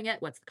person wearing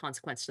it? What's the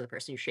consequence to the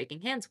person you're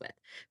shaking hands with?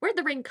 Where'd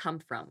the ring come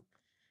from?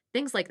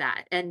 Things like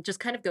that, and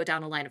just kind of go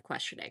down a line of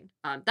questioning.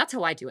 That's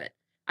how I do it.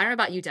 I don't know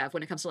about you, Dev,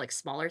 when it comes to, like,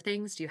 smaller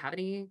things, do you have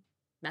any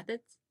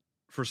methods?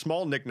 For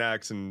small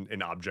knickknacks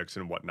and objects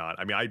and whatnot,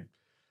 I mean,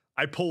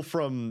 I pull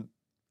from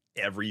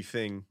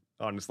everything,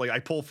 honestly. I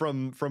pull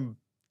from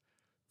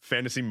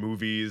fantasy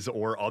movies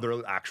or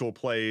other actual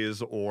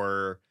plays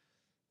or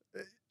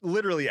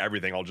literally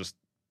everything. I'll just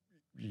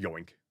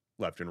yoink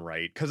left and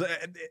right. Because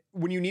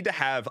when you need to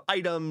have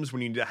items,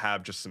 when you need to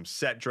have just some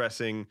set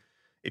dressing,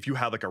 if you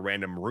have like a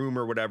random room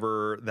or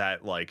whatever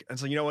that like, and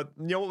so you know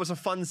what was a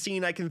fun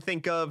scene I can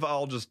think of,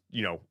 I'll just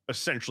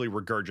essentially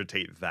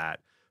regurgitate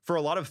that. For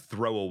a lot of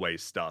throwaway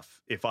stuff,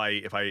 if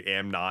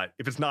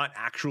it's not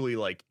actually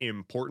like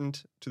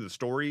important to the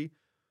story,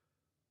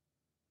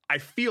 I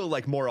feel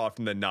like more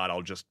often than not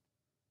I'll just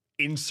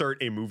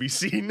insert a movie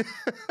scene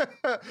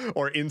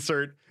or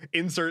insert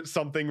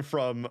something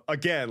from,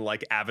 again,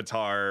 like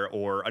Avatar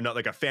or another,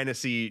 like a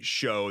fantasy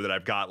show that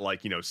I've got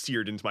like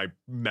seared into my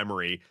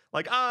memory,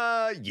 like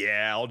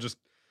yeah, I'll just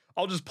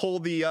pull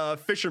the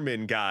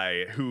fisherman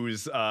guy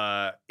who's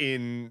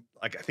in,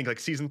 like, I think like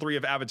season 3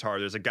 of Avatar.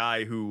 There's a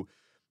guy who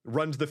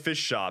runs the fish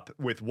shop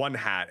with one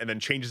hat and then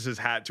changes his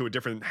hat to a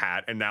different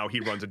hat, and now he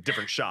runs a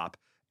different shop,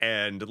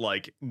 and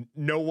like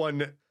no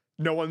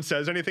one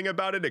says anything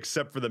about it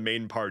except for the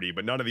main party,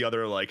 but none of the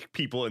other like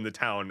people in the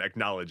town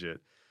acknowledge it.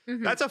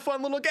 Mhm. That's a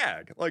fun little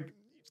gag. Like,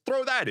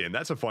 throw that in.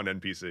 That's a fun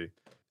NPC.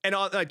 And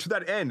like, to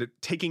that end,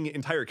 taking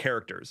entire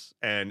characters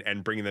and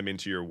bringing them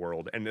into your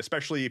world, and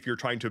especially if you're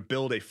trying to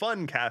build a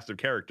fun cast of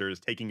characters,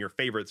 taking your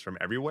favorites from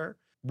everywhere.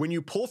 When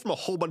you pull from a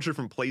whole bunch of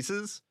different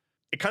places,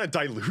 it kind of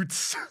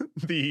dilutes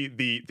the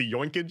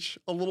yoinkage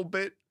a little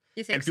bit,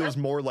 You think and feels so?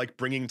 more like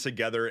bringing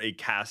together a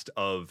cast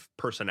of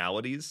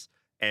personalities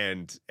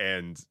and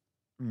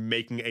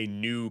making a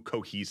new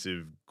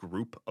cohesive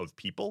group of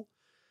people,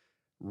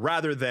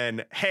 rather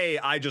than, hey,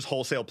 I just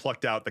wholesale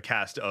plucked out the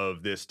cast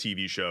of this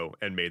TV show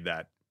and made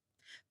these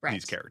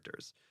Right.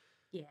 characters.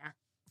 Yeah.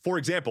 For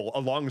example,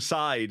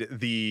 alongside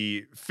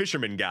the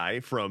fisherman guy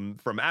from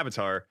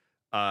Avatar,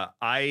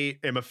 I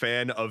am a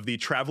fan of the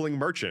traveling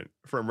merchant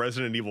from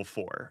Resident Evil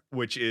 4,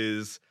 which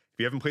is, if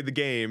you haven't played the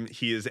game,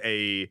 he is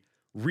a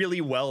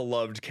really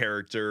well-loved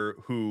character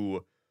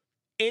who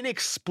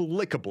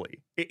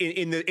inexplicably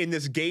in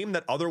this game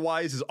that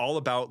otherwise is all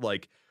about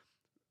like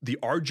the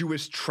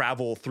arduous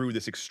travel through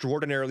this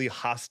extraordinarily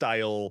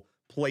hostile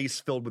place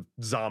filled with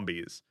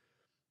zombies,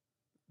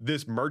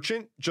 this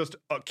merchant just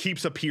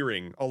keeps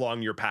appearing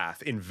along your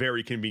path in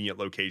very convenient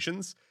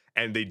locations,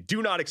 and they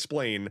do not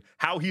explain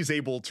how he's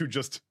able to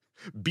just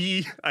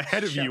be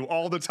ahead of you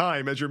all the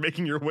time as you're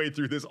making your way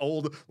through this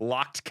old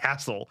locked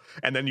castle.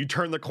 And then you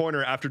turn the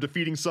corner after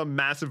defeating some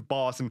massive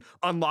boss and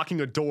unlocking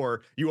a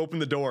door. You open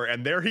the door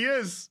and there he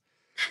is,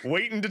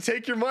 waiting to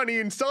take your money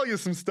and sell you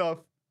some stuff.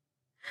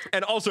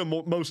 And also,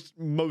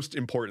 most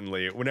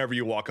importantly, whenever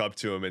you walk up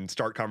to him and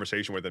start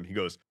conversation with him, he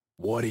goes,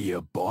 "What are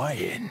you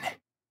buying?"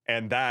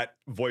 And that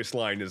voice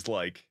line is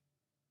like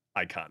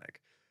iconic.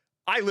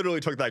 I literally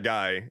took that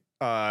guy.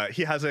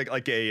 He has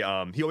he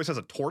always has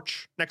a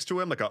torch next to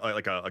him, like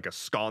a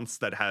sconce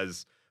that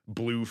has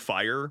blue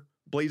fire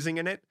blazing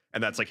in it,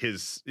 and that's like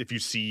his. If you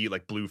see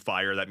like blue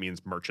fire, that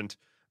means merchant.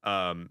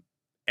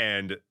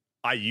 And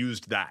I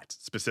used that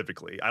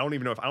specifically. I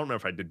don't know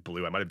if I did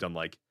blue. I might have done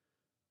like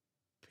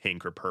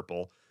pink or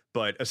purple,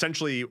 but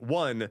essentially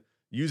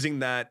using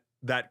that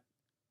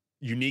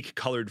unique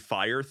colored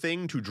fire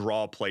thing to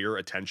draw player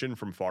attention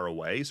from far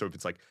away. So if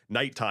it's like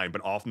nighttime,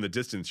 but off in the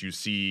distance, you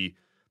see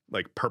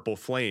like purple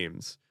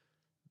flames.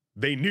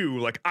 They knew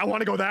like, I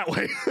want to go that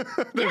way.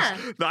 Yeah.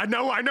 I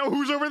know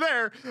who's over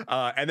there.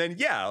 And then,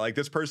 like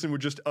this person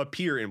would just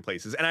appear in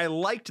places. And I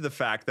liked the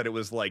fact that it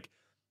was like,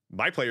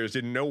 my players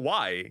didn't know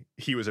why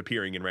he was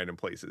appearing in random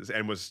places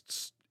and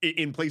was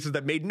in places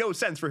that made no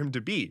sense for him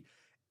to be.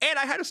 And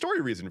I had a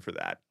story reason for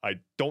that. I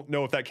don't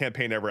know if that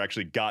campaign ever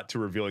actually got to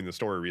revealing the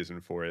story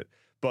reason for it,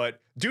 but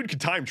dude could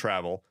time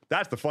travel.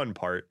 That's the fun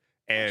part.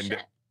 And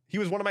he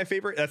was one of my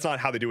favorite. That's not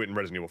how they do it in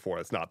Resident Evil 4.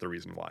 That's not the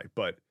reason why.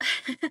 But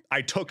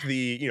I took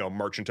the,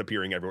 merchant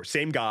appearing everywhere.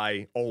 Same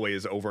guy,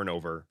 always, over and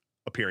over,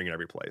 appearing in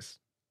every place.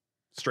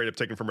 Straight up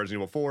taken from Resident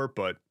Evil 4,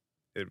 but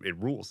it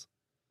rules.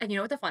 And you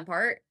know what the fun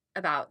part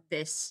about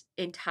this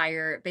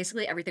entire,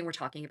 basically everything we're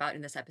talking about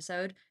in this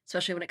episode,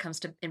 especially when it comes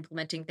to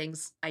implementing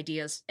things,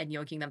 ideas, and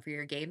yoinking them for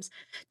your games.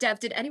 Dev,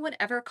 did anyone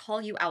ever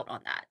call you out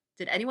on that?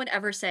 Did anyone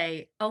ever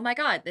say, oh my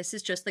God, this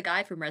is just the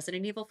guy from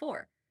Resident Evil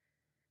 4?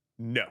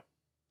 No.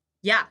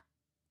 Yeah.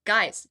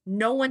 Guys,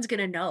 no one's going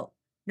to know.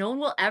 No one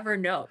will ever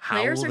know.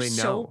 Players are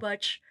so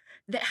much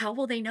that how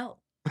will they know?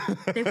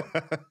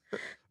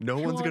 No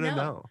one's going to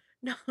know.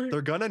 No,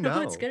 they're going to know. No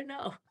one's going to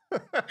know.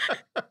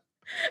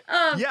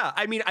 Yeah,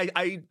 I mean,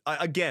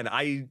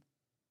 I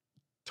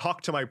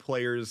talk to my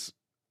players.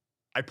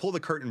 I pull the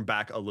curtain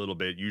back a little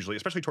bit, usually,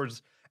 especially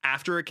towards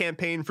after a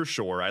campaign for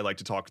sure. I like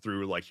to talk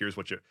through like, here's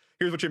what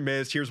you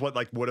missed, here's what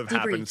like would have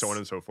happened, so on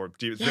and so forth.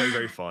 It's very,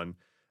 very fun.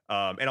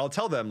 And I'll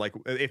tell them like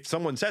if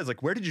someone says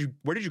like, where did you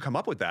come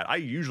up with that? I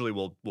usually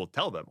will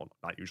tell them. Well,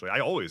 not usually. I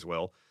always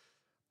will.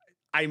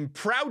 I'm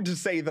proud to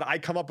say that I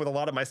come up with a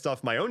lot of my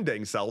stuff my own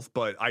dang self,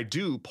 but I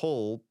do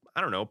pull, I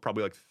don't know,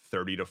 probably like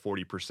 30 to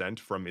 40%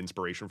 from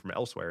inspiration from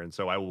elsewhere. And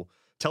so I will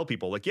tell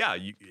people like, yeah,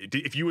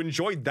 if you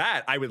enjoyed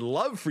that, I would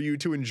love for you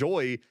to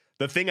enjoy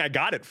the thing I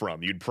got it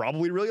from. You'd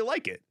probably really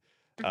like it.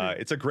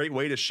 Mm-hmm. It's a great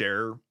way to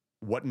share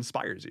what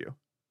inspires you.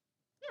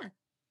 Yeah.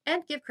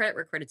 And give credit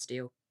where credit's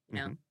due, you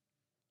know? Mm-hmm.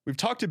 We've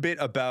talked a bit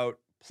about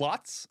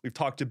plots. We've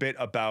talked a bit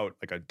about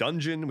like a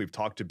dungeon. We've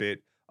talked a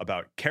bit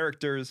about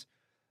characters.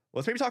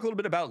 Let's maybe talk a little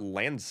bit about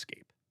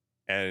landscape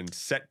and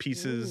set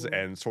pieces. Ooh.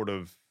 And sort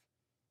of,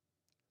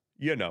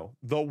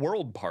 the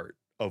world part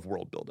of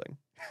world building.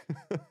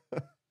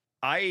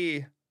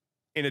 In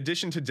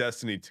addition to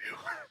Destiny 2,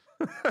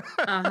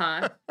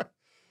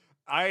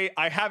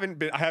 I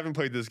haven't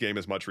played this game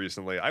as much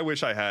recently. I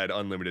wish I had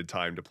unlimited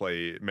time to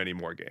play many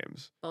more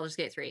games. Baldur's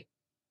Gate 3.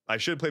 I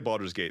should play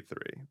Baldur's Gate 3.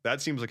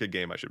 That seems like a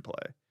game I should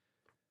play.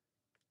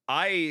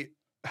 I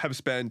have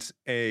spent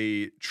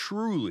a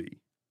truly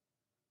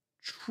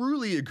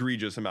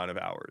egregious amount of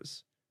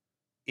hours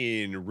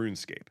in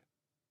RuneScape.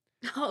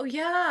 Oh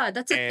yeah,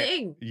 that's a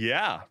thing.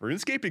 Yeah,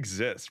 RuneScape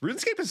exists.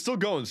 RuneScape is still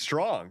going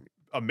strong.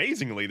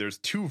 Amazingly, there's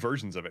 2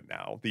 versions of it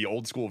now, the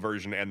old school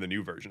version and the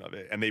new version of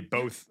it, and they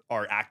both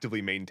are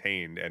actively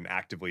maintained and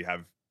actively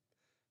have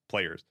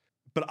players.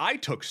 But I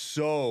took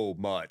so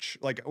much,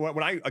 like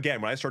when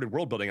I started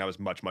world building, I was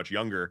much, much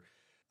younger.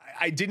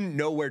 I didn't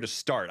know where to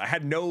start. I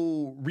had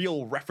no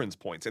real reference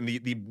points. And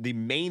the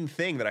main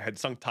thing that I had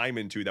sunk time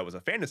into that was a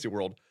fantasy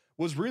world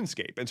was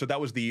RuneScape. And so that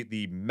was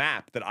the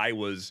map that I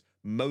was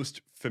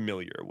most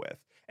familiar with.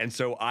 And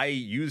so I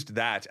used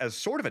that as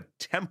sort of a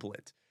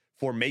template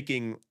for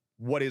making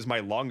what is my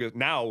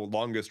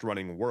longest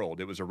running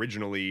world. It was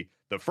originally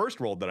the first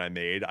world that I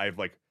made. I've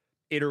like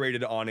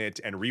iterated on it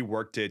and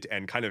reworked it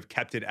and kind of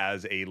kept it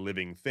as a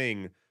living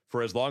thing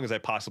for as long as I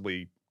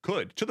possibly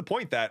could, to the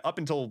point that up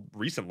until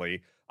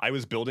recently, I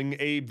was building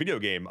a video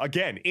game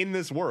again in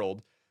this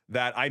world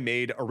that I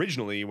made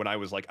originally when I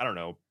was like, I don't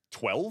know,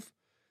 12.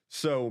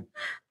 So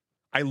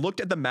I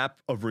looked at the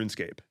map of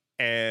RuneScape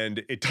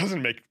and it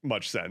doesn't make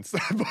much sense,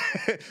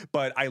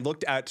 but I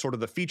looked at sort of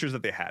the features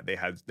that they had. They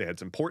had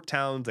some port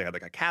towns. They had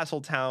like a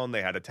castle town.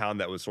 They had a town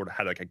that was sort of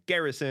had like a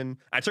garrison.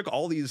 I took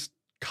all these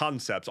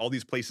concepts, all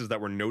these places that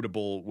were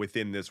notable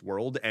within this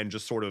world, and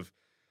just sort of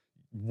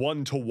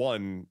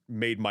one-to-one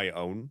made my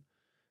own.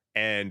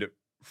 And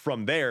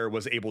from there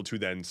was able to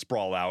then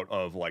sprawl out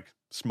of like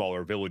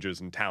smaller villages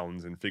and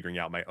towns and figuring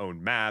out my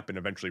own map and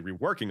eventually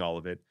reworking all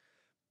of it.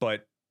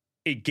 But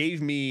it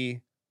gave me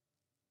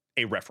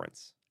a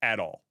reference at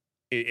all.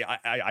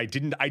 I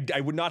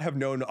would not have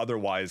known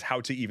otherwise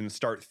how to even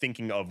start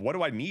thinking of what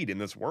do I need in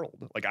this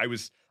world. Like I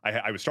was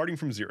starting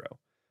from zero.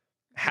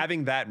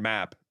 Having that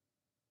map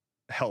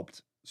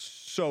helped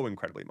so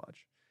incredibly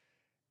much.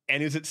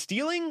 And is it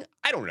stealing?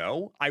 I don't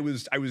know. I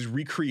was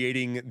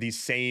recreating the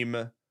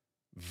same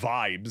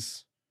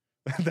vibes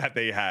that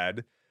they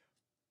had,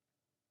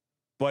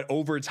 But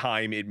over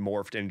time, it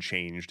morphed and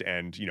changed.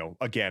 And,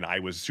 again, I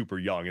was super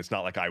young. It's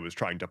not like I was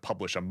trying to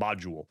publish a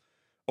module.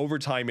 Over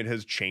time, it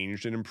has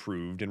changed and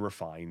improved and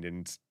refined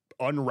and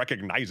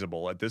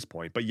unrecognizable at this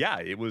point. But yeah,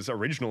 it was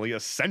originally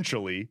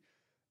essentially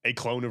a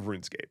clone of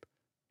RuneScape.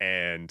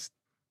 And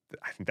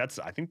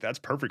I think that's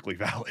perfectly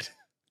valid.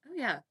 Oh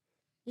yeah.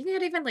 You can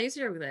get even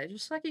lazier with it.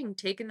 Just fucking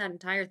taking that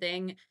entire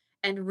thing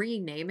and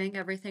renaming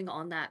everything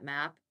on that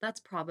map. That's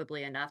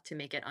probably enough to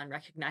make it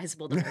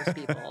unrecognizable to most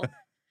people.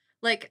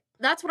 Like,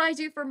 that's what I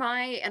do for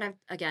and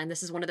again,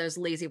 this is one of those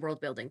lazy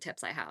world building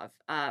tips I have,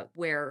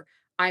 where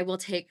I will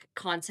take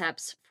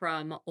concepts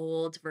from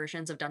old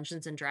versions of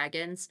Dungeons and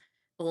Dragons,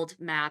 old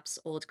maps,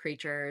 old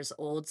creatures,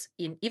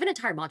 even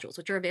entire modules,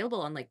 which are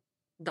available on like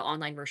the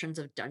online versions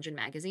of Dungeon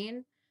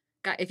Magazine.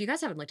 If you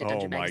guys haven't looked at Oh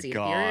Dungeon my Magazine, if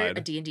you're a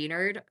God. D&D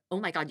nerd, oh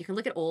my God, you can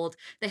look at old.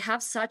 They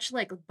have such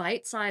like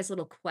bite-sized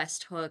little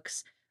quest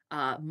hooks,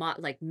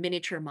 like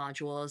miniature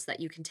modules that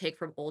you can take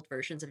from old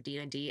versions of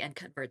D&D and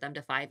convert them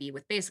to 5e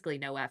with basically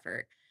no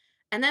effort.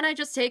 And then I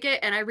just take it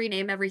and I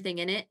rename everything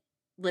in it.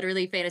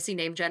 Literally, fantasy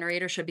name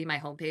generator should be my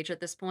homepage at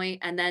this point,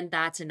 and then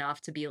that's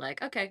enough to be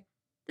like, okay,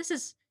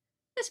 this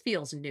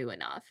feels new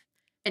enough.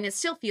 And it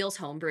still feels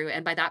homebrew.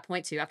 And by that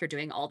point, too, after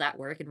doing all that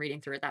work and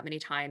reading through it that many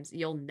times,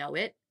 you'll know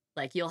it.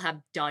 Like, you'll have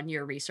done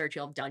your research,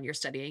 you'll have done your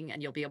studying,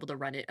 and you'll be able to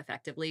run it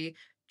effectively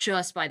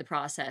just by the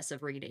process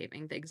of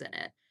renaming things in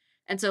it.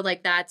 And so,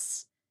 like,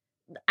 that's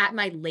at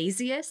my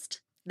laziest,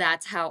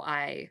 that's how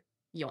I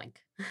yoink.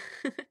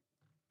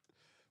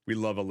 We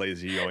love a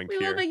lazy yoink We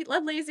here.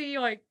 love a lazy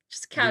yoink.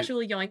 Just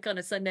casually yoink on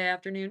a Sunday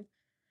afternoon.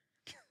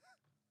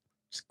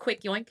 Just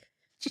quick yoink.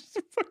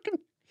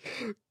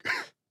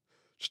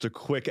 Just a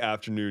quick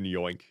afternoon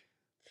yoink.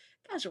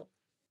 Casual.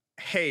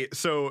 Hey,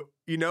 so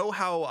you know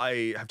how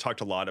I have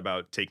talked a lot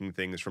about taking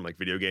things from like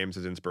video games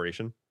as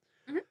inspiration?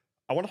 Mhm.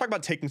 I want to talk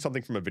about taking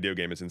something from a video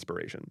game as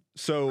inspiration.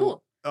 So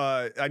Cool.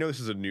 I know this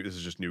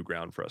is just new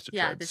ground for us to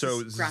tread.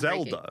 So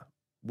Zelda,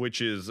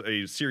 which is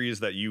a series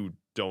that you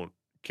don't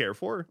care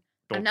for,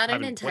 I'm not a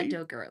haven't Nintendo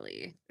played?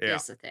 girly. Yeah.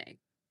 Is the thing.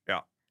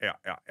 Yeah.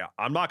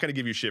 I'm not going to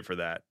give you shit for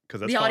that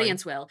because that's The fine.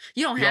 audience will.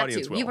 You don't The have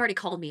audience to. will. You've already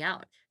called me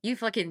out. You've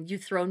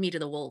thrown me to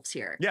the wolves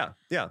here. Yeah.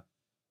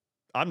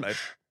 I'm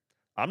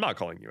not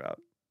calling you out.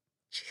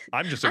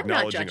 I'm just I'm not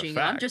acknowledging judging a you.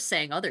 fact. I'm just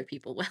saying other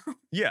people will.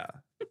 Yeah.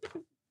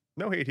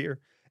 No hate here.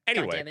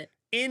 Anyway, God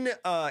damn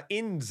it.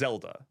 in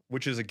Zelda,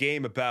 which is a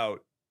game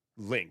about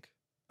Link,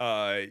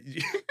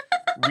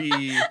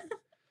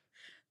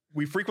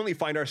 we frequently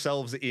find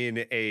ourselves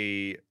in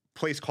a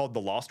place called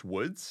the Lost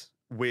Woods,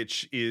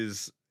 which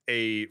is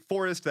a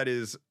forest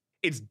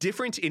it's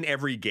different in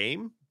every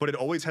game, but it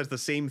always has the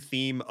same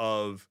theme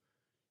of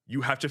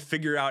you have to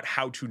figure out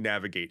how to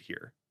navigate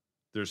here.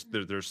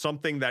 There's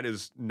something that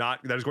is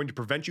going to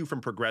prevent you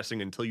from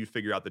progressing until you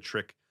figure out the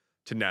trick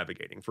to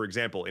navigating. For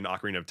example, in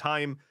Ocarina of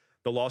Time,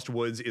 the Lost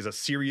Woods is a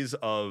series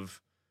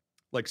of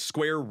like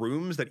square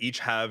rooms that each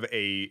have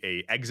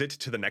a exit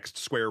to the next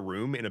square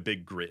room in a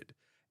big grid.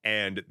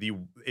 And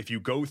if you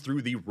go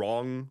through the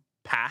wrong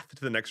path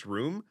to the next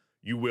room,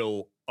 you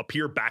will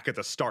appear back at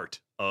the start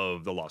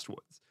of the Lost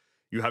Woods.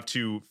 You have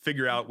to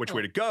figure out which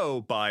way to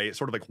go by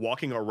sort of like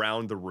walking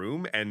around the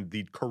room, and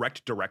the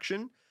correct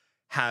direction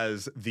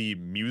has the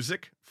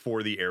music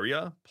for the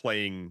area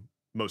playing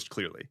most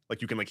clearly.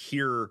 Like you can like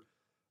hear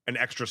an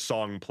extra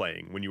song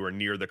playing when you are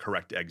near the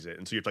correct exit.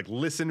 And so you have to like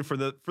listen for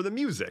the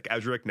music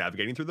as you're like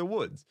navigating through the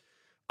woods.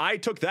 I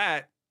took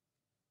that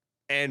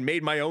and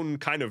made my own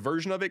kind of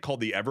version of it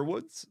called the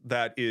Everwoods.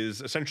 That is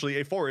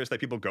essentially a forest that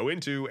people go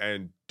into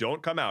and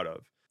don't come out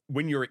of.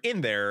 When you're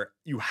in there,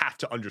 you have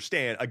to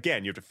understand,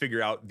 again, you have to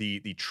figure out the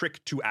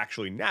trick to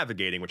actually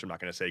navigating, which I'm not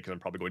going to say because I'm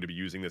probably going to be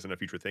using this in a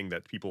future thing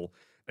that people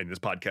in this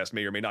podcast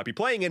may or may not be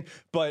playing in.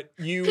 But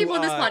people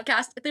in this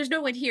podcast, there's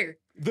no one here.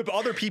 The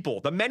other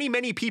people, the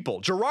many people.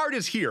 Gerard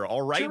is here,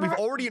 all right?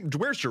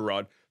 Where's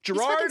Gerard? He's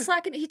fucking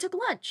slacking. He took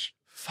lunch.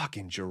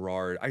 Fucking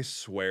Gerard. I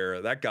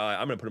swear. That guy,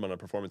 I'm going to put him on a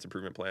performance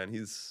improvement plan.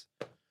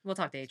 We'll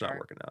talk to HR. It's not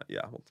working out.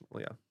 Yeah.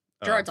 Well, yeah.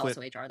 Gerard's also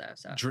HR though,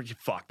 so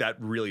fuck,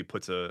 that really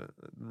throws a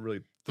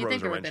wrench in our plans. You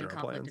think there would have been a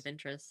conflict of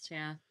interest?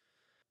 Yeah.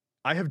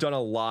 I have done a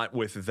lot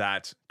with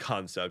that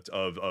concept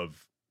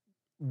of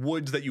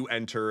woods that you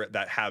enter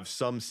that have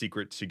some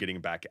secret to getting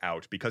back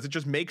out, because it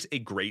just makes a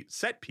great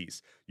set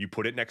piece. You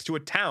put it next to a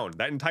town.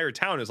 That entire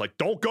town is like,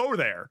 don't go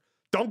there.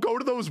 Don't go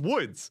to those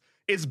woods.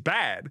 It's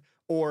bad.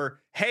 Or,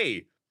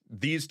 hey,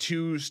 these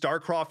two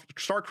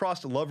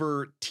star-crossed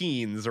lover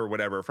teens or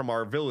whatever from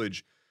our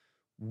village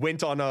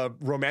went on a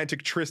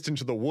romantic tryst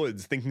into the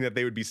woods thinking that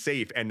they would be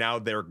safe, and now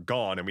they're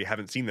gone and we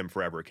haven't seen them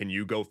forever. Can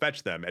you go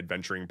fetch them?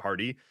 Adventuring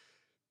party.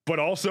 But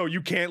also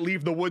you can't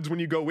leave the woods when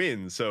you go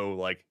in. So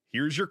like,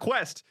 here's your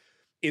quest.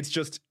 It's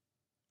just,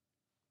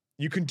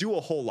 you can do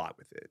a whole lot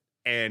with it.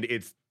 And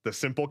it's the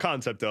simple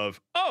concept of,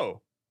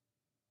 oh,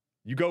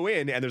 you go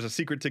in and there's a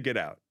secret to get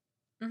out.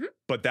 Mm-hmm.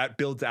 But that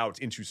builds out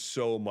into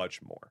so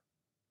much more.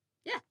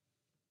 Yeah.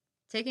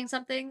 Taking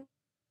something,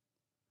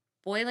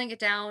 boiling it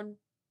down,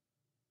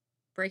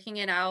 breaking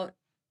it out,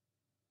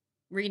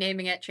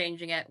 renaming it,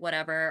 changing it,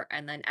 whatever,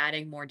 and then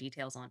adding more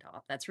details on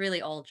top. That's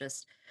really all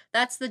just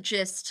that's the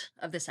gist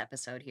of this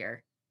episode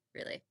here,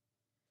 really.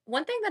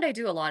 One thing that I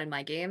do a lot in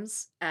my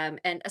games, and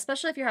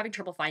especially if you're having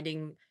trouble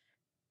finding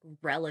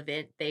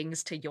relevant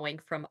things to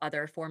yoink from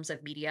other forms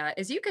of media,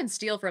 is you can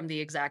steal from the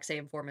exact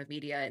same form of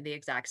media in the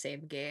exact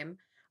same game.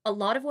 A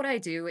lot of what I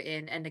do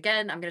in, and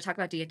again, I'm going to talk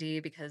about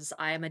D&D because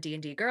I am a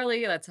D&D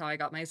girly. That's how I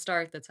got my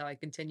start. That's how I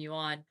continue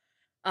on.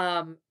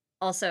 Um,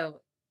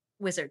 Also,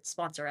 Wizards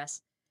sponsor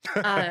us.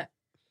 Uh,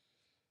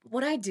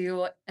 what I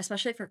do,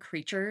 especially for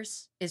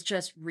creatures, is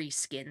just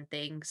reskin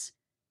things.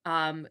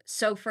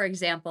 So for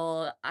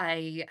example,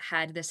 I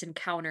had this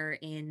encounter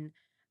in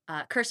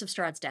Curse of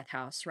Strahd's Death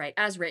House, right?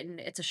 As written,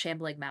 it's a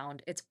shambling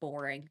mound. It's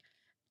boring.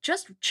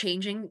 Just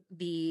changing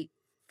the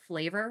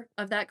flavor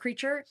of that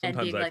creature and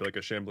Sometimes being I feel like, like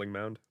a shambling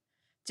mound.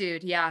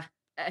 dude, yeah.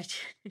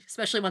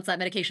 Especially once that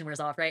medication wears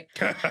off, right?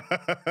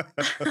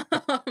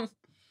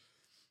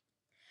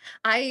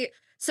 I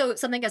so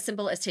something as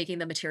simple as taking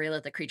the material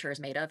that the creature is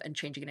made of and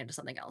changing it into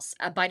something else.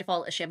 By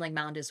default, a shambling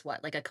mound is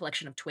what, like a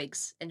collection of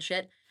twigs and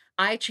shit.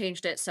 I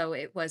changed it so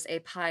it was a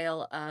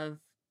pile of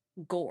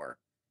gore,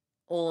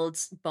 old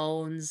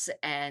bones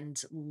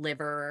and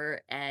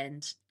liver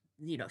and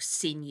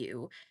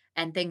sinew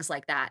and things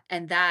like that.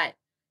 And that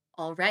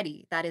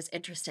already that is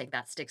interesting.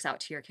 That sticks out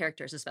to your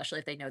characters, especially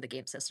if they know the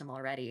game system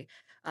already.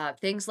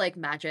 Things like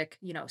magic,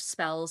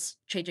 spells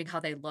changing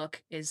how they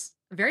look is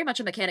very much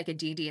a mechanic in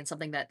D&D and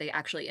something that they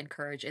actually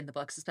encourage in the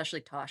books, especially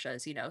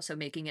Tasha's, so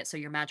making it so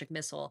your magic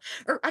missile,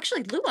 or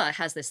actually Lua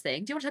has this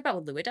thing. Do you want to talk about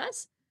what Lua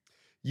does?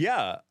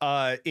 Yeah.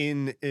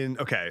 In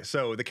okay,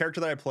 so the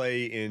character that I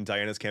play in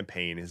Diana's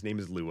campaign, his name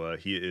is Lua.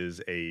 He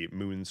is a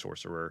moon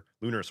sorcerer,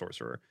 lunar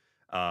sorcerer.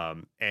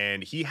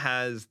 And he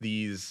has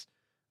these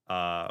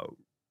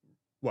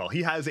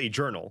he has a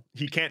journal.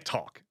 He can't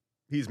talk.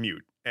 He's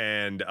mute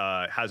and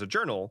has a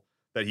journal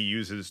that he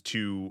uses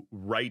to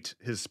write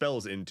his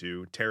spells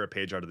into, tear a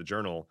page out of the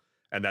journal,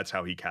 and that's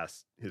how he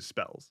casts his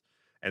spells.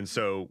 And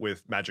so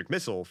with Magic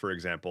Missile, for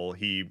example,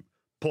 he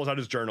pulls out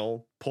his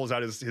journal, pulls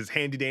out his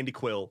handy dandy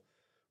quill,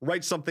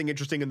 writes something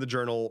interesting in the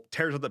journal,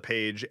 tears out the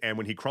page, and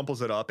when he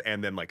crumples it up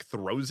and then like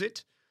throws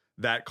it,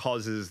 that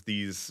causes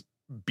these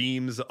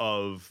beams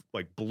of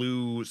like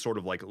blue sort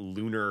of like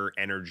lunar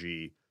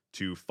energy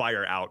to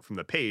fire out from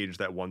the page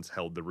that once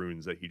held the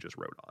runes that he just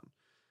wrote on.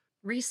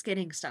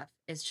 Reskinning stuff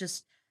is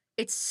just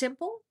it's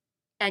simple,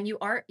 and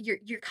you're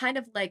kind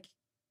of like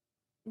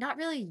not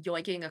really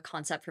yoinking a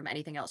concept from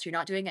anything else. You're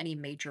not doing any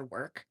major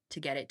work to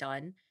get it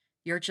done.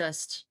 You're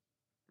just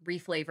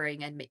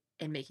reflavoring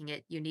and making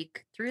it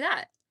unique through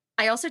that.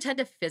 I also tend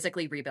to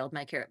physically rebuild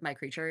my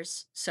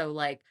creatures. So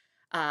like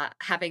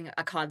having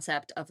a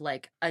concept of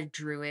like a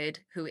druid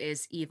who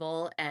is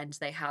evil and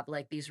they have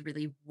like these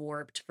really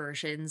warped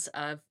versions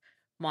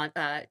mon-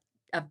 uh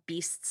of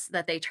beasts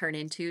that they turn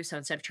into. So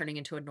instead of turning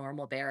into a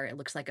normal bear, it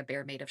looks like a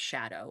bear made of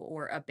shadow,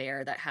 or a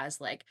bear that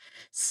has like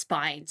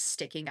spines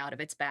sticking out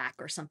of its back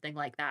or something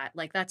like that.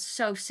 Like that's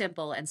so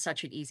simple and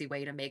such an easy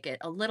way to make it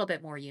a little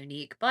bit more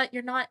unique, but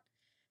you're not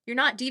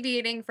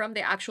deviating from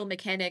the actual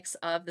mechanics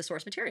of the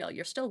source material.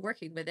 You're still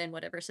working within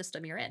whatever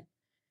system you're in.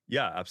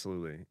 Yeah,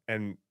 absolutely.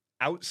 And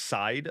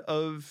outside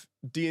of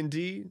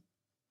D&D,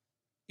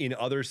 in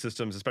other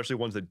systems, especially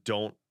ones that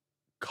don't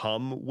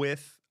come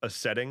with a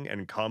setting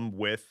and come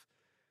with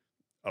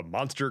a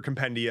monster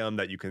compendium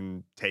that you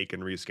can take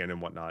and reskin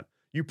and whatnot,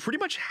 you pretty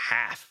much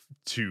have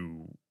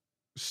to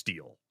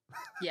steal.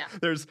 Yeah.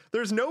 There's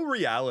no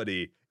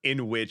reality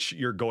in which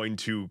you're going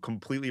to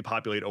completely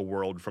populate a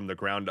world from the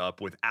ground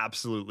up with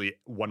absolutely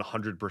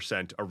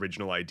 100%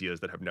 original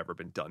ideas that have never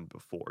been done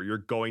before. You're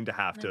going to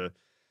have to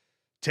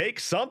take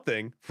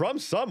something from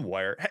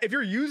somewhere. If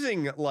you're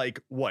using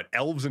like what,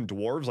 elves and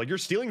dwarves, like you're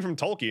stealing from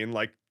Tolkien,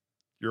 like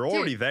you're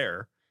already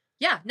there.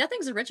 Yeah,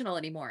 nothing's original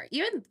anymore.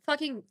 Even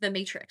fucking The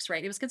Matrix,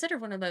 right? It was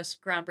considered one of the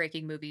most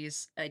groundbreaking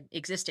movies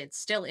existed,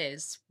 still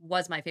is,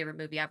 was my favorite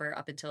movie ever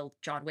up until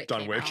John Wick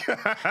John came Wick.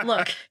 out.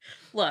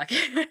 Look.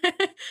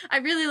 I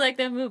really like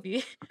that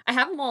movie. I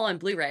have them all on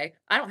Blu-ray.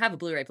 I don't have a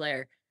Blu-ray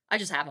player. I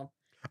just have them.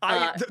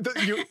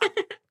 You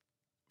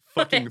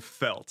fucking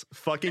felt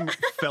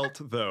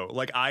though.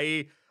 Like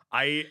I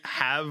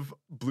have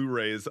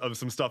Blu-rays of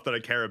some stuff that I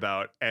care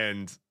about,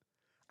 and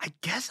I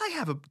guess I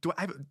have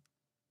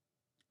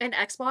an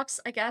Xbox,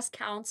 I guess,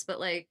 counts, but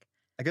like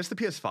I guess the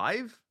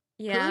PS5?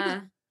 Yeah.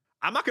 Could?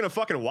 I'm not gonna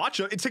fucking watch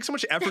it. It takes so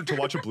much effort to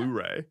watch a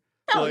Blu-ray.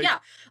 Oh yeah,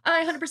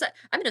 100%.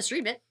 I'm gonna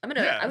stream it.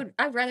 Yeah.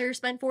 I'd rather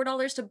spend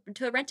 $4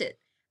 to rent it,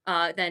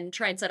 than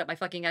try and set up my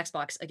fucking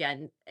Xbox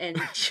again. And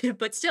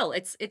but still,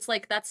 it's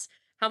like that's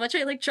how much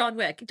I like John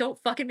Wick. Don't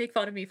fucking make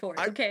fun of me for it,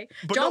 okay?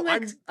 John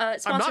Wick, I'm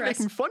not sponsor us.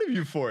 making fun of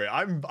you for it.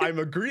 I'm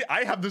agree.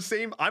 I have the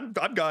same. I've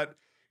got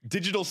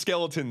digital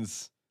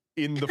skeletons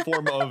in the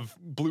form of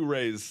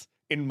Blu-rays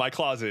in my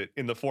closet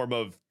in the form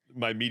of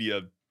my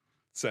media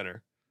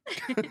center.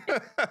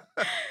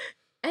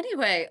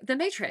 Anyway, The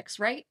Matrix,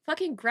 right?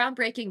 Fucking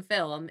groundbreaking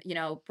film,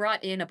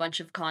 brought in a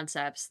bunch of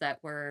concepts that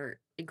were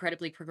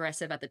incredibly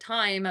progressive at the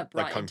time,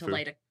 brought Kung into Fu.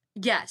 light.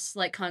 Yes,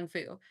 like Kung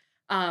Fu.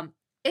 Um,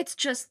 It's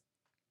just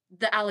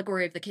the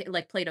allegory of the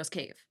like Plato's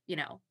cave, you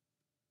know?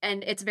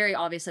 And it's very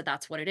obvious that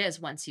that's what it is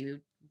once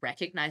you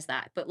recognize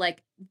that. But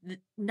like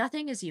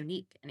nothing is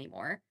unique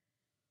anymore.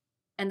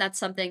 And that's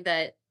something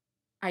that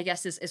I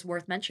guess is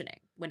worth mentioning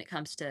when it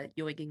comes to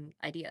yoiking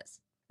ideas.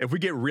 If we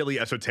get really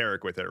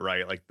esoteric with it,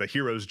 right? Like the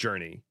hero's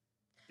journey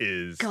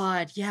is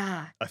God,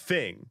 yeah. a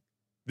thing.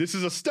 This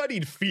is a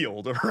studied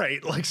field,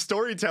 right? Like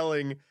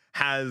storytelling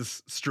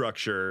has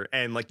structure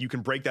and like you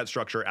can break that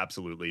structure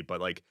absolutely,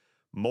 but like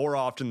more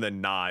often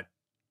than not,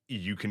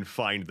 you can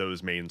find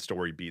those main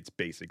story beats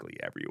basically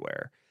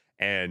everywhere.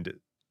 And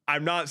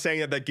I'm not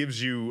saying that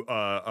gives you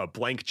a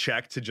blank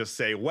check to just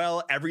say,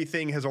 well,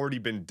 everything has already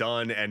been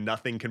done and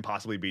nothing can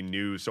possibly be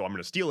new, so I'm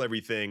going to steal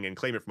everything and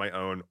claim it for my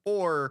own.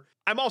 Or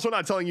I'm also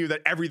not telling you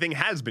that everything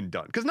has been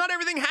done, because not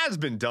everything has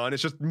been done.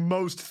 It's just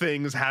most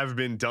things have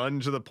been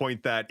done to the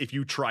point that if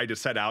you try to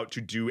set out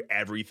to do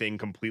everything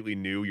completely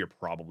new, you're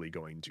probably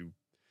going to,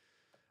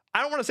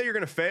 I don't want to say you're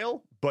going to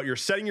fail, but you're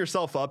setting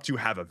yourself up to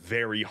have a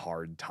very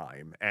hard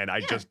time. And I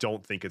just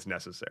don't think it's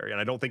necessary.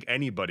 And I don't think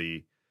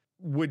anybody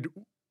would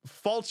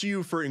fault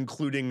you for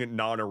including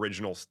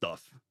non-original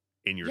stuff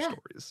in your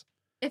stories.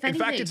 In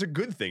fact, it's a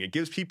good thing. It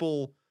gives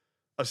people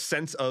a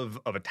sense of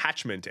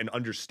attachment and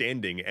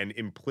understanding and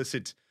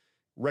implicit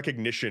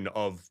recognition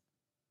of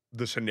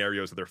the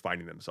scenarios that they're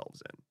finding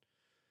themselves in.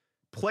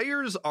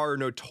 Players are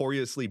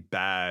notoriously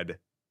bad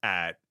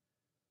at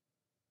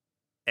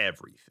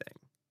everything.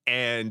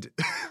 And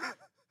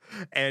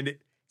and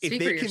Speak if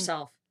they for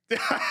yourself.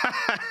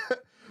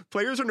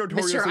 Players are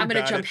notoriously Mister, I'm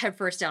going bad to jump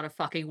headfirst down a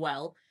fucking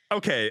well.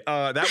 Okay,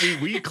 that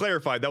we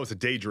clarified that was a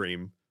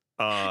daydream.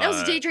 That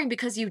was a daydream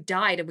because you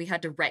died and we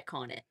had to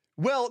retcon it.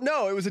 Well,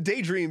 no, it was a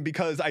daydream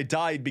because I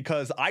died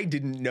because I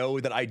didn't know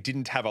that I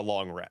didn't have a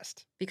long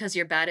rest. Because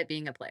you're bad at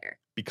being a player.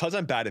 Because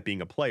I'm bad at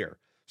being a player.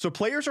 So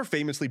players are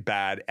famously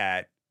bad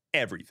at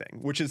everything,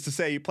 which is to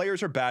say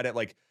players are bad at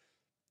like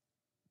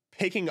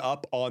picking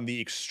up on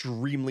the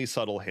extremely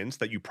subtle hints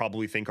that you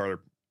probably think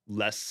are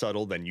less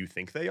subtle than you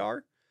think they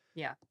are.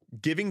 Yeah.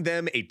 Giving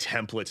them a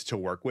template to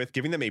work with,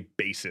 giving them a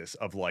basis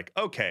of like,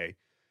 okay,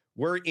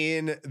 we're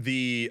in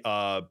the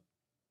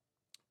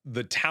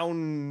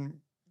town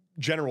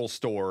general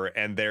store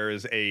and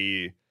there's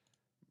a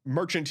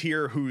merchant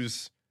here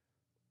who's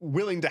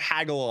willing to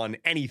haggle on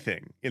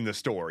anything in the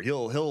store.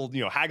 He'll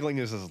haggling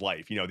is his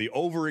life. The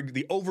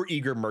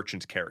overeager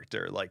merchant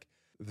character, like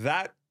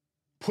that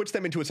puts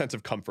them into a sense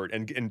of comfort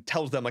and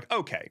tells them like,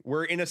 okay,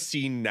 we're in a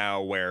scene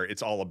now where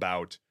it's all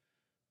about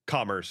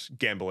commerce,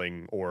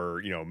 gambling,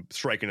 or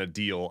striking a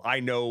deal. I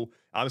know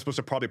I'm supposed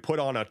to probably put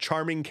on a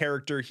charming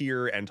character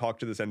here and talk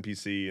to this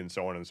NPC and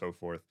so on and so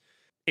forth.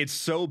 It's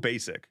so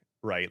basic,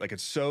 right? Like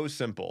it's so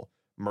simple.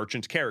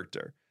 Merchant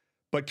character,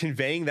 but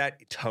conveying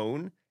that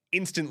tone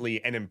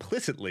instantly and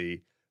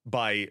implicitly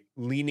by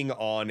leaning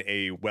on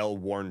a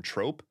well-worn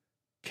trope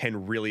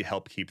can really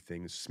help keep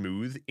things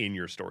smooth in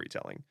your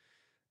storytelling.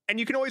 And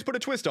you can always put a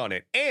twist on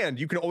it. And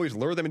you can always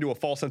lure them into a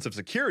false sense of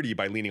security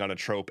by leaning on a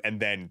trope and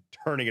then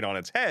turning it on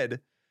its head.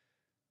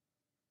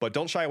 But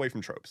don't shy away from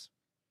tropes.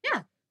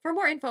 Yeah. For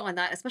more info on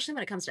that, especially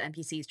when it comes to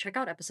NPCs, check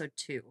out episode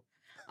 2.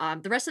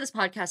 The rest of this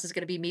podcast is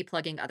going to be me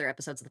plugging other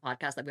episodes of the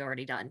podcast that we've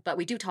already done. But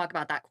we do talk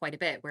about that quite a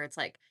bit, where it's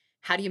like,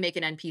 how do you make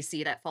an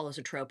NPC that follows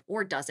a trope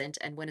or doesn't?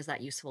 And when is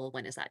that useful?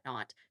 When is that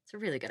not? It's a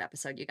really good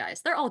episode, you guys.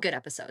 They're all good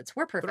episodes.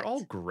 We're perfect. They're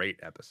all great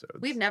episodes.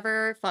 We've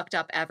never fucked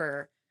up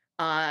ever.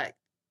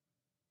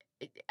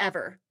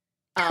 Ever.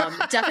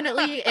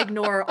 Definitely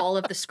ignore all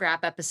of the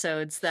scrap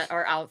episodes that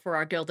are out for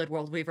our Gilded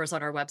World Weavers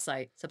on our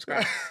website.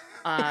 Subscribe.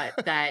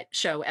 That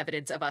show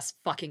evidence of us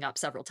fucking up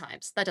several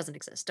times. That doesn't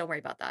exist. Don't worry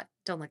about that.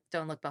 Don't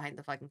look behind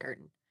the fucking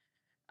curtain.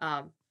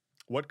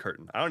 What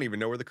curtain? I don't even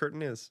know where the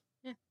curtain is.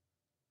 Yeah.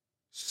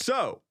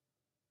 So,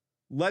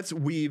 let's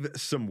weave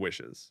some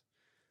wishes.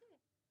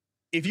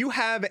 If you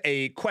have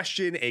a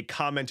question, a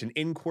comment, an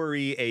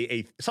inquiry,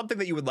 a something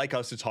that you would like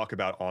us to talk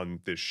about on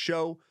this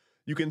show,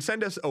 you can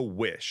send us a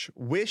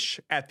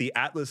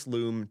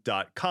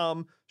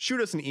wish@theatlasloom.com. Shoot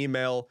us an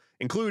email,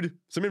 include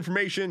some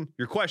information,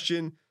 your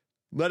question,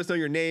 let us know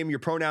your name, your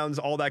pronouns,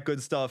 all that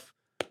good stuff.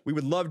 We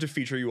would love to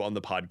feature you on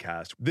the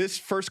podcast. This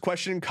first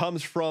question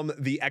comes from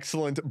the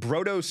excellent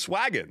Brodo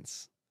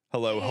Swaggins.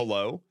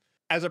 Hello.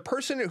 As a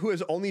person who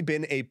has only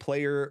been a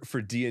player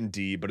for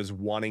D&D but is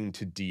wanting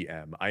to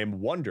DM, I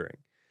am wondering,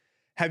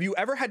 have you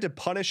ever had to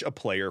punish a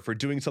player for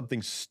doing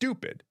something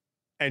stupid?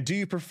 And do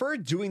you prefer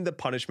doing the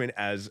punishment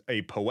as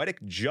a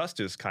poetic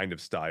justice kind of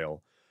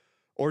style,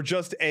 or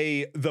just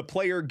the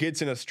player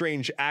gets in a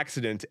strange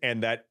accident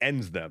and that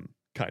ends them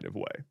kind of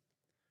way?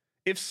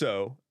 If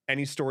so,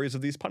 any stories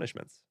of these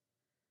punishments?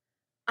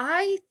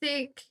 I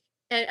think,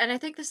 and I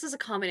think this is a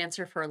common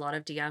answer for a lot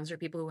of DMs or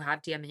people who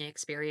have DMing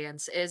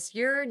experience, is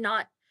you're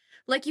not,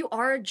 like, you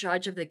are a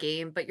judge of the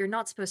game, but you're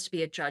not supposed to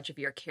be a judge of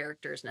your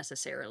characters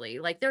necessarily.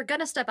 Like, they're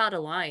gonna step out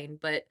of line,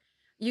 but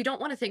you don't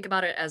want to think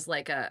about it as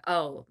like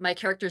oh, my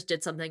characters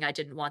did something I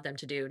didn't want them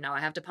to do. Now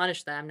I have to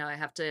punish them. Now I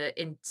have to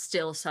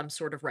instill some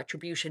sort of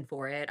retribution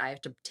for it. I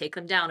have to take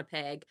them down a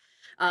peg.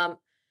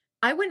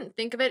 I wouldn't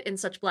think of it in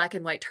such black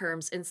and white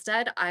terms.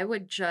 Instead, I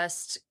would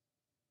just,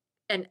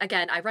 and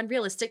again, I run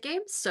realistic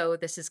games, so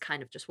this is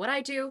kind of just what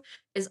I do,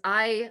 is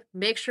I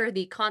make sure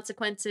the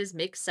consequences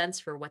make sense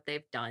for what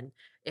they've done.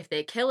 If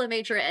they kill a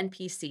major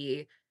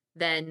NPC,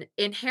 then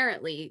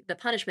inherently the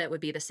punishment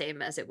would be the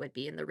same as it would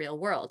be in the real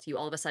world. You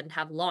all of a sudden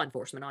have law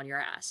enforcement on your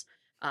ass.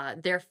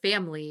 Their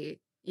family,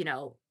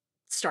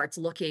 starts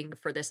looking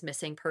for this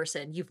missing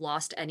person. You've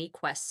lost any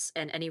quests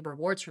and any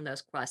rewards from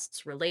those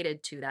quests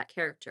related to that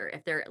character.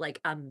 If they're like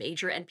a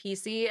major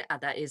NPC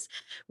that is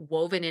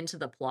woven into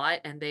the plot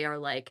and they are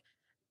like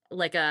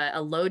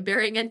a load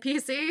bearing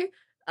NPC,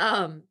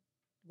 um,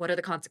 what are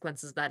the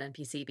consequences of that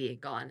NPC being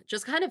gone?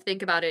 Just kind of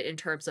think about it in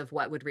terms of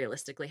what would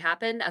realistically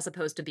happen, as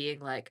opposed to being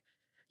like,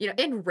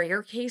 in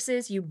rare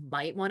cases, you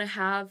might want to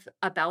have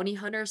a bounty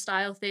hunter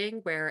style thing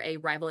where a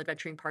rival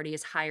adventuring party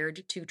is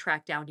hired to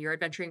track down your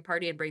adventuring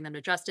party and bring them to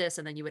justice.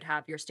 And then you would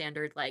have your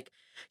standard, like,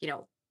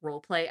 role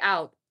play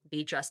out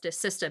the justice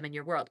system in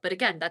your world. But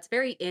again, that's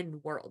very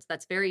in world.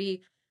 That's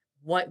very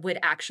what would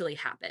actually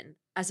happen,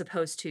 as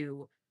opposed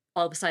to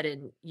all of a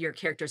sudden your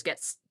characters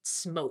get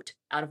smote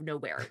out of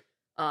nowhere,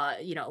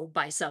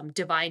 by some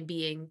divine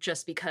being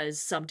just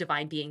because some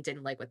divine being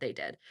didn't like what they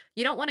did.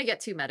 You don't want to get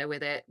too meta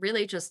with it.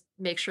 Really just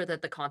make sure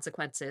that the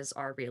consequences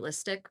are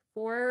realistic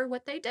for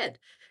what they did.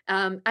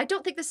 I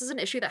don't think this is an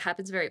issue that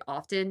happens very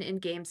often in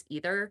games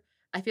either.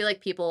 I feel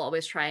like people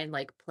always try and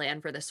like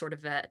plan for this sort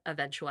of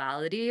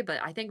eventuality,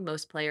 but I think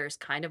most players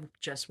kind of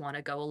just want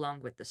to go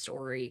along with the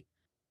story.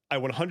 I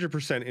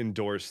 100%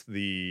 endorse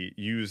the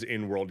use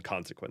in-world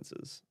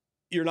consequences.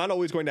 You're not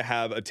always going to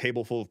have a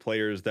table full of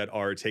players that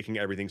are taking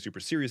everything super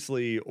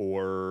seriously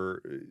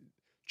or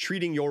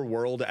treating your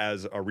world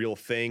as a real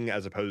thing,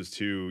 as opposed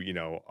to,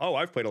 oh,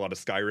 I've played a lot of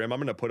Skyrim. I'm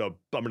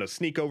going to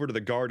sneak over to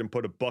the guard and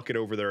put a bucket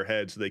over their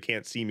head so they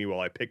can't see me while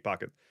I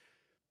pickpocket.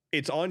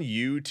 It's on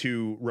you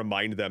to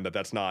remind them that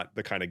that's not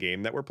the kind of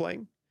game that we're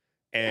playing.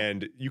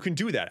 And you can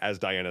do that, as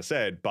Diana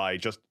said, by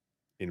just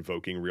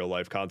invoking real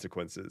life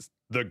consequences.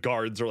 The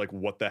guards are like,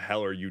 what the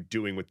hell are you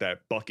doing with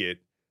that bucket?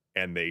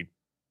 And they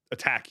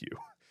attack you.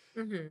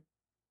 Mm-hmm.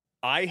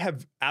 I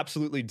have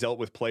absolutely dealt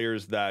with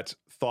players that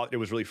thought it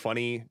was really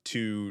funny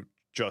to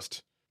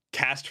just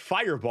cast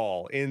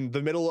fireball in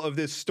the middle of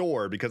this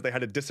store because they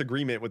had a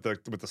disagreement with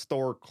the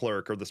store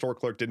clerk, or the store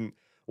clerk didn't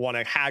want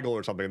to haggle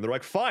or something. And they're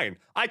like, fine,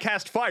 I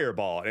cast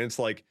fireball. And it's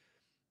like,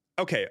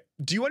 okay,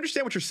 do you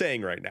understand what you're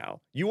saying right now?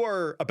 You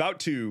are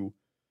about to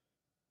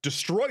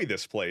destroy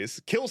this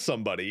place, kill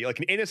somebody, like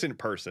an innocent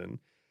person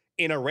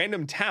in a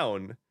random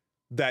town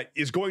that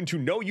is going to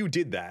know you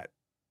did that,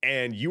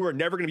 and you are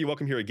never going to be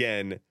welcome here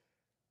again.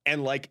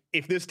 And like,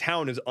 if this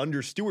town is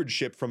under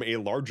stewardship from a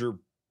larger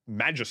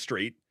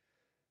magistrate,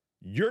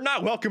 you're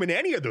not welcome in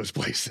any of those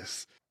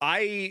places.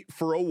 I,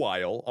 for a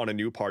while, on a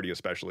new party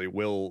especially,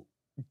 will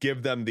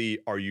give them the,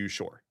 are you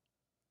sure?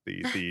 Do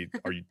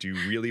you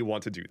really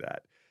want to do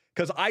that?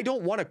 Because I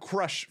don't want to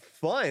crush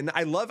fun.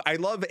 I love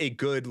a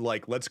good,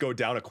 like, let's go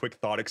down a quick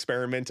thought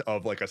experiment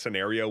of like a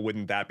scenario.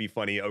 Wouldn't that be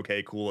funny?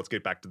 Okay, cool. Let's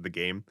get back to the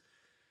game.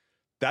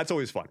 That's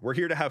always fun. We're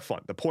here to have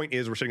fun. The point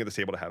is we're sitting at this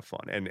table to have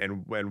fun.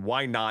 And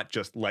why not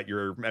just let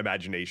your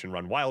imagination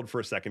run wild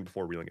for a second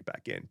before reeling it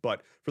back in?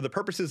 But for the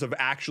purposes of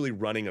actually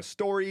running a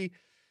story,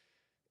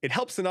 it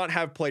helps to not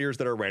have players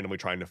that are randomly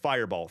trying to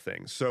fireball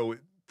things. So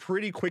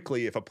pretty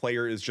quickly, if a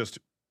player is just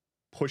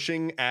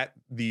pushing at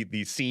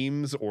the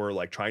seams or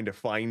like trying to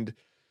find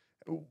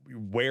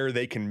where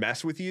they can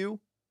mess with you,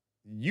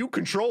 you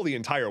control the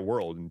entire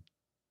world and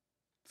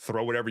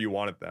throw whatever you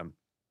want at them.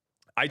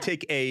 I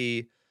take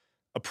a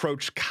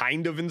approach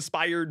kind of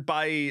inspired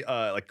by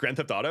like Grand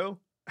Theft Auto,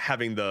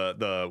 having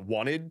the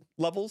wanted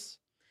levels.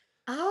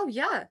 Oh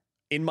yeah.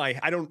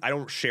 I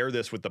don't share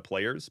this with the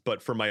players,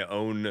 but for my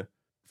own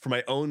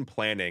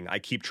planning, I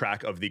keep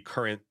track of the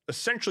current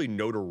essentially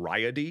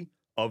notoriety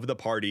of the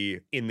party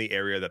in the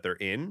area that they're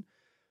in.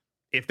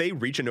 If they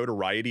reach a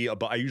notoriety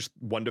above, I use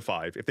 1 to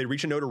 5. If they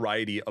reach a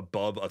notoriety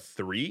above a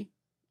 3,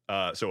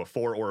 so a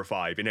 4 or a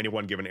 5 in any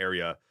one given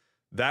area,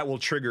 that will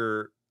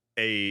trigger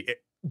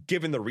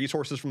given the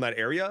resources from that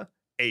area,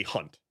 a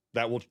hunt.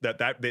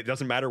 That it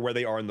doesn't matter where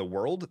they are in the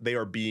world, they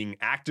are being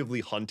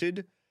actively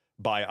hunted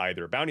by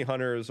either bounty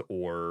hunters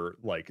or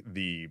like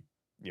the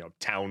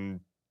town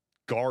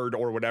guard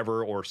or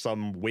whatever, or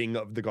some wing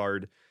of the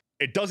guard.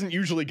 It doesn't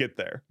usually get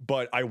there,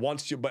 but I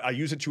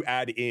use it to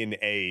add in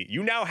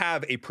you now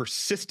have a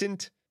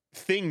persistent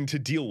thing to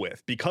deal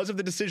with because of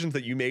the decisions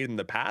that you made in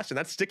the past, and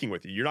that's sticking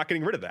with you. You're not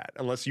getting rid of that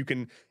unless you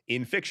can,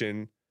 in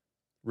fiction,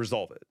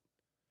 resolve it.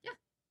 Yeah.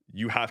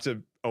 You have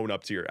to own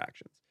up to your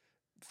actions.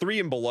 3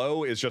 and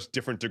below is just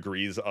different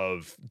degrees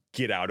of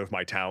get out of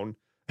my town.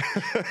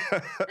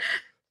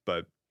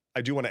 But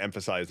I do want to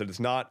emphasize that it's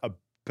not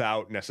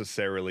about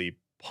necessarily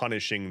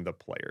punishing the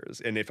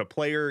players. And if a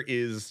player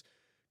is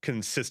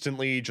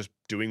consistently just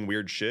doing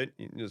weird shit,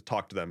 you just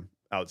talk to them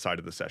outside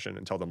of the session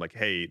and tell them like,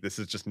 hey, this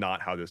is just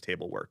not how this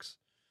table works.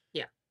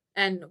 Yeah.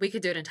 And we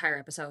could do an entire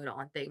episode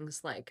on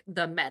things like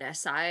the meta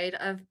side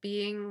of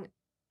being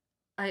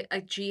a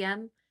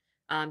GM.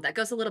 That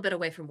goes a little bit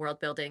away from world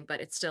building,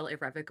 but it's still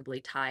irrevocably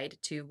tied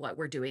to what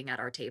we're doing at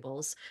our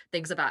tables.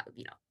 Things about,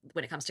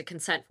 when it comes to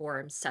consent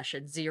forms,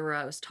 session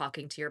zeros,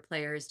 talking to your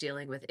players,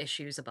 dealing with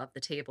issues above the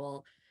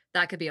table.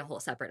 That could be a whole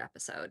separate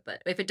episode.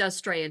 But if it does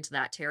stray into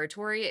that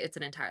territory, it's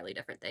an entirely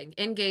different thing.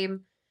 In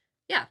game,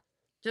 yeah.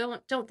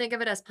 Don't think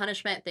of it as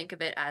punishment. Think of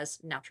it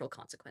as natural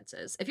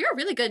consequences. If you're a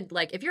really good,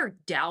 like if you're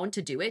down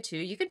to do it too,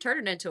 you can turn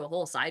it into a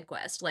whole side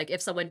quest. Like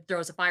if someone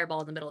throws a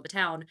fireball in the middle of a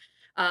town,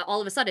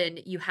 all of a sudden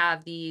you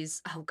have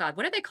these, oh god,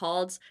 what are they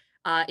called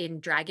in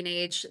Dragon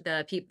Age,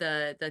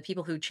 the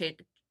people who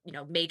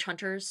mage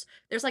hunters.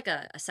 There's like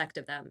a sect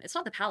of them. It's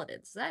not the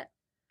paladins, is that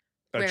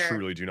I where?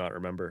 truly do not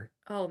remember.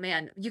 Oh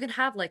man, you can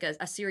have like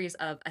a series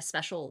of a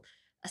special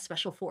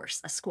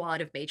force, a squad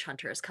of mage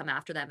hunters come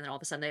after them, and then all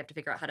of a sudden they have to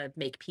figure out how to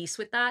make peace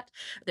with that.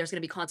 There's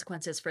going to be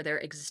consequences for their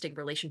existing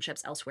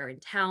relationships elsewhere in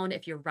town.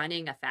 If you're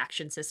running a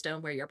faction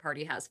system where your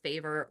party has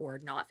favor or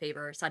not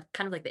favor, so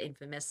kind of like the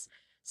infamous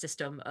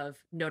system of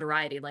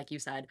notoriety, like you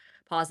said,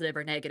 positive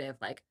or negative,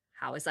 like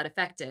how is that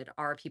affected?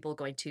 Are people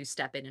going to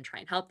step in and try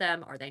and help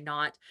them? Are they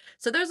not?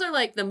 So those are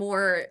like the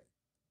more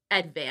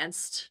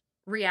advanced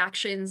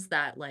reactions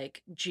that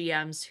like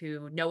GMs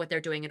who know what they're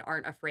doing and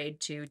aren't afraid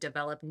to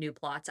develop new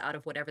plots out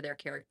of whatever their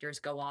characters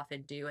go off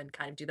and do and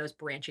kind of do those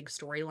branching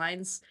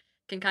storylines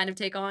can kind of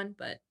take on.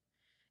 But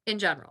in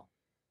general,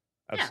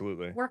 yeah,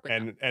 Absolutely. work with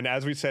them. And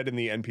as we said in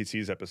the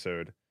NPCs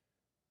episode,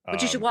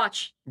 Which you should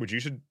watch. which you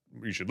should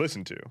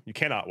listen to. You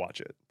cannot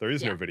watch it. There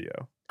is no Yeah.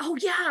 video. Oh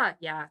yeah,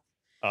 yeah.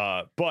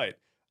 But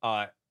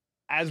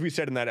as we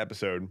said in that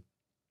episode,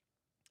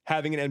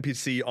 having an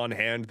NPC on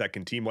hand that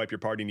can team wipe your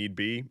party need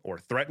be or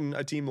threaten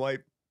a team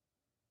wipe,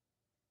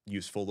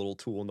 useful little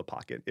tool in the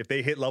pocket. If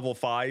they hit level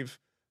 5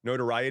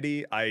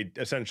 notoriety, I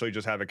essentially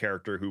just have a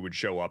character who would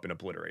show up and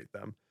obliterate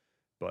them.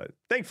 But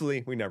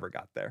thankfully, we never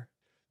got there.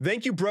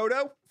 Thank you,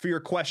 Brodo, for your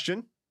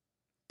question.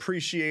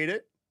 Appreciate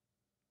it.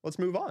 Let's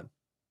move on.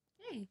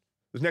 Hey,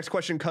 This next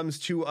question comes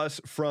to us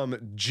from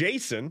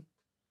Jason,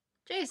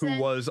 Jason.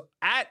 who was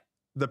at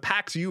the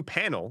PAX U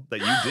panel that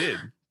you did,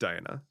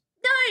 Diana.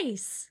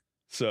 Nice.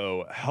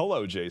 So,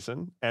 hello,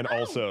 Jason. And Hi.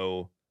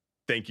 also,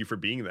 thank you for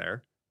being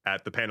there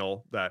at the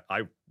panel that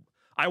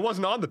I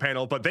wasn't on the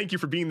panel, but thank you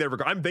for being there.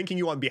 I'm thanking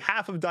you on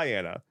behalf of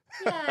Diana.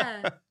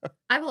 Yeah.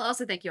 I will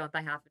also thank you on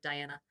behalf of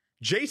Diana.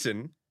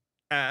 Jason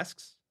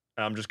asks,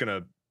 I'm just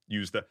going to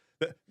use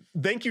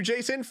thank you,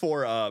 Jason,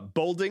 for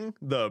bolding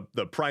the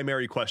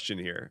primary question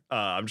here.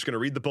 I'm just going to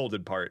read the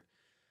bolded part.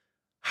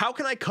 How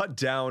can I cut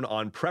down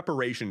on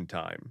preparation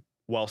time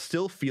while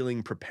still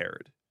feeling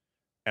prepared?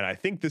 And I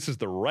think this is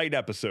the right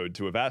episode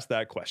to have asked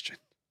that question.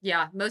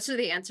 Yeah, most of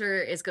the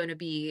answer is going to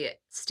be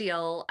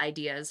steal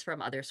ideas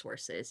from other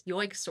sources.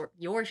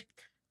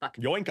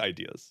 Yoink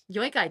ideas.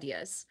 Yoink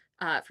ideas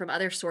from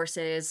other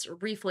sources,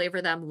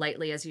 reflavor them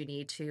lightly as you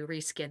need to,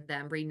 reskin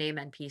them, rename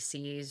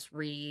NPCs,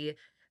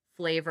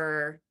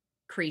 reflavor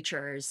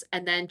creatures,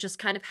 and then just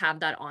kind of have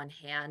that on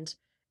hand.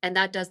 And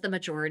that does the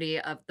majority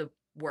of the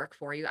work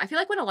for you. I feel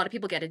like when a lot of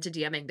people get into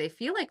DMing, they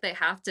feel like they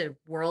have to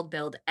world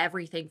build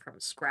everything from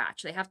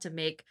scratch. They have to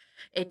make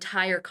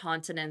entire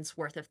continents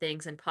worth of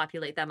things and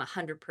populate them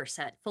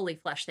 100%, fully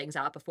flesh things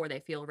out before they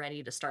feel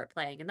ready to start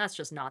playing. And that's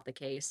just not the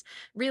case.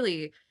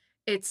 Really,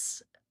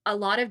 it's a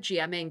lot of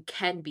GMing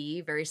can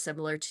be very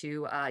similar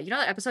to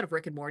that episode of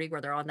Rick and Morty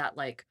where they're on that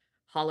like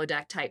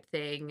holodeck type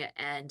thing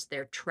and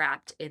they're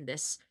trapped in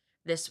this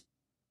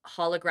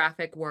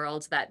holographic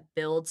world that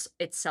builds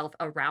itself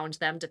around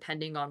them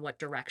depending on what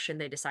direction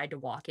they decide to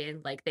walk in.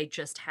 Like they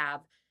just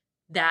have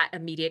that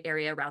immediate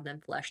area around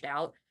them fleshed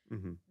out.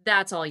 Mm-hmm.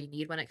 That's all you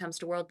need when it comes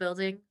to world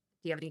building. Do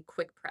you have any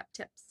quick prep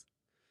tips?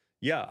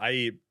 Yeah,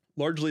 I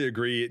largely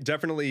agree.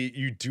 Definitely,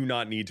 you do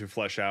not need to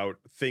flesh out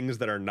things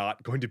that are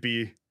not going to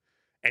be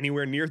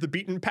anywhere near the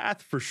beaten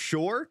path for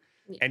sure.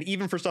 Yeah. And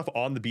even for stuff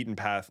on the beaten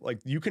path,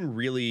 like you can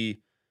really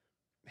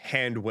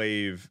hand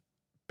wave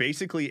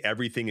basically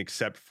everything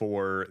except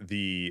for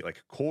the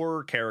like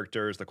core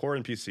characters, the core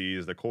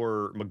NPCs, the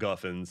core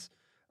MacGuffins,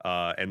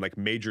 and like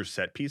major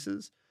set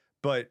pieces.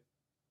 But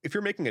if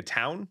you're making a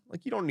town,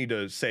 like you don't need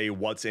to say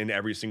what's in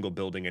every single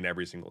building in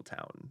every single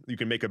town. You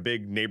can make a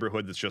big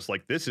neighborhood that's just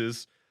like, this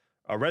is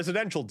a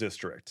residential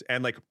district.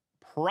 And like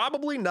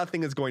probably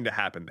nothing is going to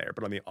happen there.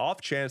 But on the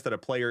off chance that a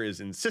player is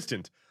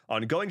insistent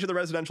on going to the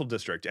residential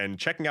district and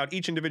checking out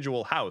each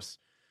individual house,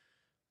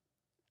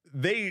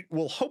 they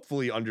will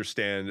hopefully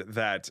understand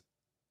that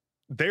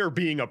they're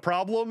being a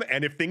problem.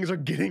 And if things are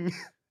getting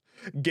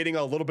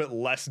a little bit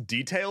less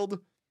detailed,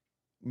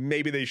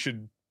 maybe they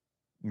should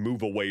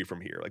move away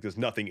from here. Like there's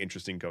nothing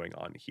interesting going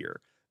on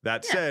here.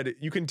 That said,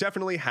 you can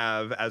definitely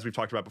have, as we've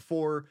talked about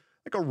before,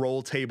 like a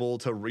roll table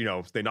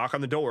to, they knock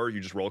on the door,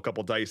 you just roll a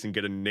couple dice and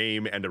get a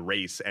name and a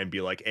race and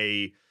be like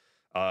a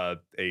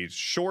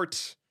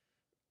short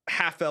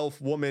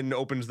half-elf woman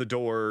opens the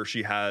door.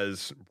 She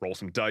has, roll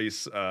some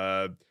dice,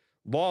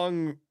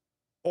 long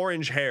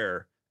orange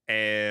hair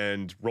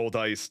and roll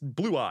dice,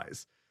 blue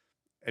eyes.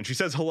 And she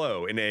says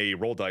hello in a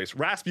roll dice,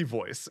 raspy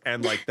voice.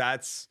 And like,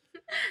 that's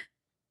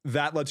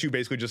that lets you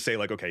basically just say,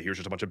 like, okay, here's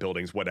just a bunch of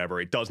buildings,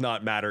 whatever. It does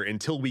not matter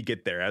until we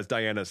get there. As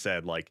Diana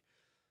said, like,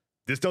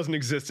 this doesn't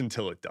exist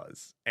until it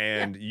does.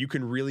 And you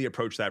can really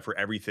approach that for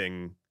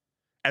everything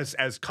as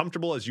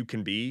comfortable as you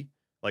can be.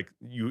 Like,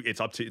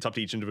 it's up to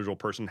each individual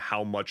person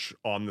how much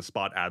on the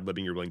spot ad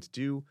libbing you're willing to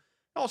do.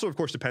 It also, of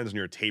course, depends on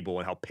your table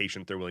and how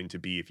patient they're willing to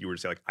be. If you were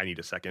to say, like, I need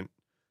a second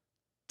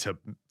to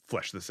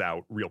flesh this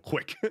out real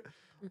quick.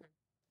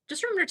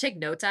 Just remember to take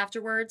notes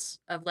afterwards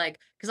of like,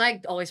 because I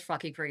always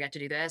fucking forget to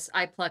do this.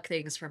 I pluck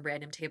things from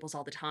random tables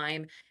all the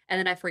time, and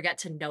then I forget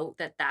to note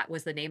that that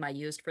was the name I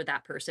used for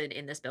that person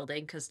in this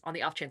building. Because on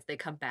the off chance they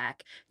come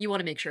back, you want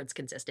to make sure it's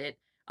consistent.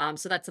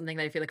 So that's something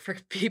that I feel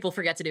like people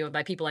forget to do, and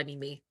by people I mean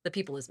me. The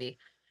people is me.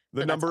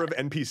 The number of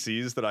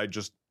NPCs that I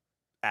just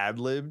ad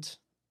libbed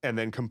and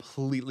then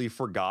completely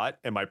forgot,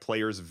 and my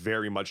players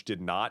very much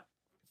did not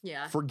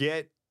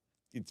forget.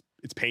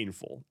 It's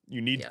painful.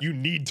 You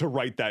need to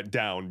write that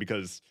down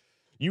because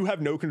you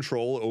have no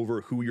control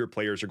over who your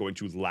players are going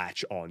to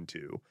latch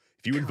onto.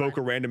 If you invoke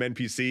a random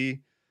NPC,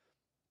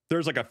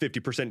 there's like a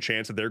 50%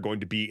 chance that they're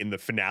going to be in the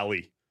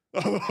finale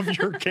of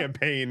your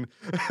campaign.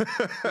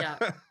 Yeah.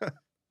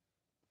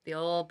 The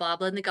old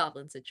Boblin and the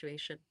Goblin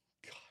situation.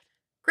 God.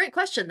 Great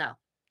question, though.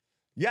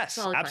 Yes,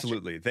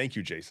 absolutely. Thank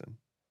you, Jason.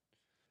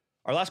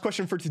 Our last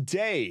question for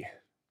today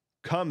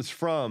comes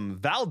from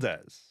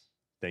Valdez.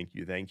 Thank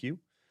you.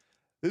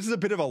 This is a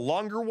bit of a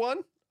longer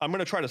one. I'm going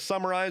to try to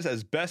summarize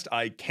as best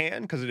I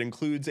can because it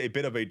includes a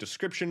bit of a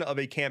description of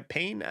a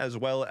campaign as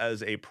well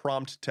as a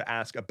prompt to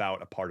ask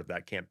about a part of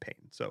that campaign.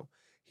 So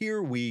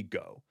here we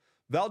go.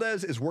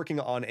 Valdez is working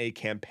on a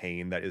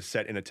campaign that is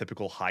set in a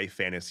typical high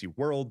fantasy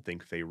world,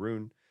 think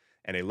Faerun,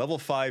 and a level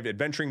 5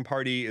 adventuring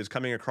party is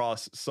coming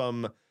across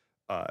some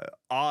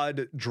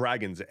odd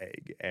dragon's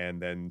egg,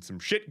 and then some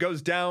shit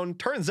goes down.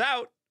 Turns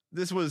out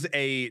this was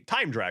a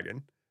time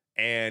dragon,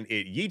 and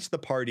it yeets the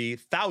party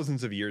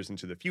thousands of years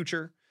into the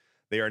future.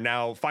 They are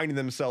now finding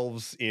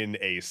themselves in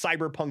a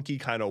cyberpunky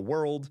kind of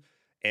world,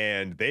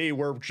 and they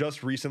were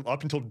just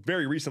up until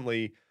very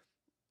recently,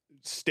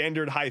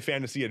 standard high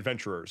fantasy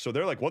adventurers. So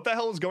they're like, what the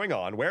hell is going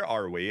on? Where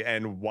are we?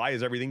 And why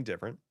is everything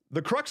different?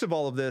 The crux of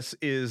all of this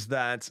is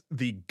that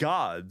the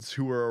gods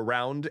who were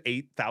around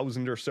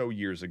 8,000 or so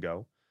years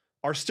ago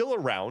are still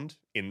around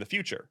in the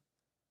future.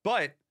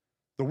 But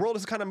the world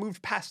has kind of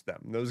moved past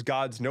them. Those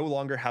gods no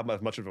longer have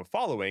as much of a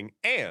following,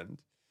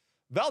 and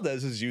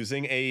Valdez is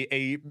using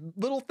a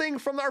little thing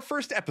from our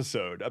first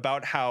episode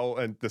about how,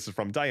 and this is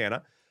from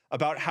Diana,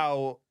 about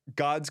how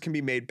gods can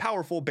be made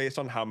powerful based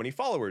on how many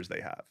followers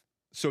they have.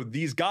 So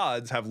these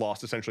gods have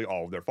lost essentially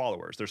all of their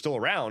followers. They're still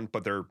around,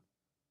 but they're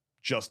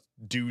just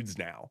dudes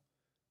now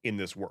in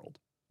this world.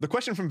 The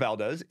question from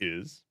Valdez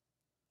is,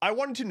 I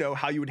wanted to know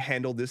how you would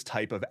handle this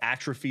type of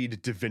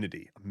atrophied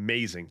divinity.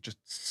 Amazing. Just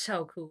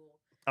so cool.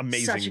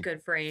 Amazing. Such a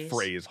good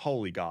phrase.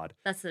 Holy God.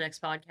 That's the next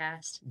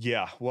podcast.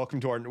 Yeah. Welcome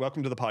to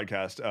the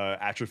podcast.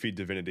 Atrophied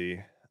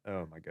divinity.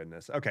 Oh my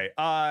goodness. Okay.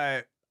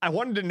 I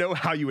wanted to know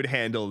how you would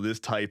handle this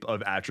type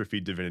of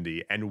atrophied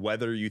divinity and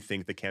whether you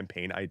think the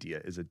campaign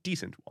idea is a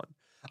decent one.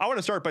 I want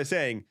to start by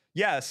saying,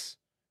 yes,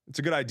 it's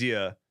a good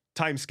idea.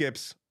 Time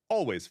skips,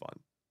 always fun.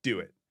 Do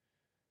it.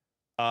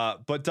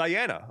 But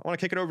Diana, I want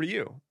to kick it over to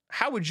you.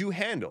 How would you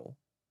handle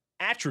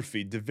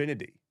atrophied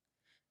divinity?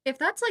 If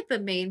that's like the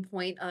main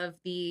point of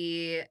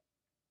the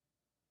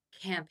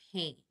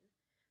campaign,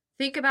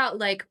 think about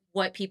like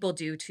what people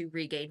do to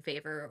regain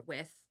favor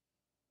with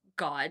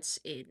gods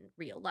in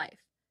real life.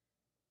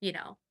 You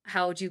know,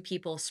 how do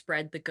people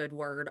spread the good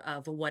word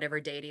of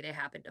whatever deity they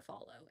happen to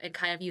follow, and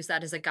kind of use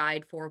that as a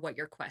guide for what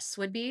your quests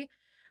would be.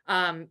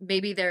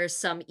 Maybe there's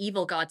some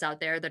evil gods out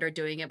there that are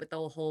doing it with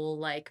the whole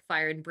like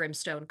fire and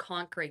brimstone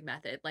conquering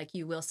method, like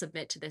you will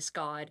submit to this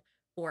god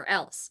or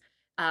else.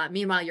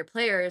 Meanwhile, your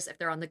players, if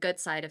they're on the good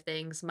side of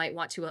things, might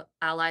want to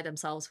ally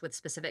themselves with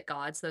specific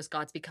gods. Those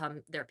gods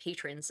become their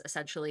patrons,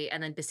 essentially,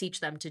 and then beseech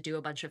them to do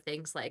a bunch of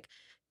things like,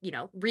 you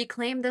know,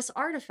 reclaim this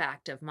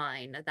artifact of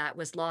mine that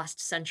was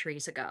lost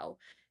centuries ago,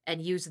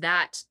 and use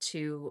that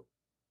to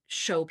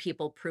show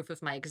people proof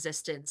of my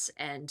existence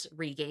and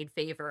regain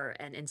favor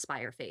and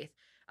inspire faith.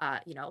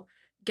 You know,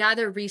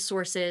 gather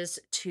resources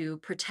to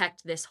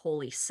protect this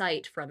holy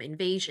site from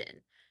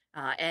invasion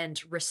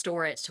and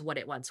restore it to what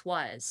it once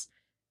was.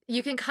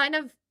 You can kind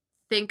of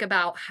think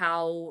about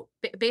how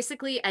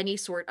basically any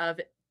sort of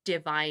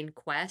divine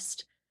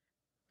quest,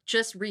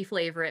 just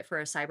reflavor it for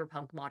a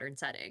cyberpunk modern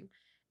setting.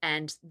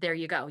 And there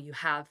you go. You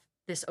have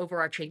this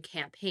overarching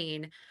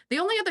campaign. The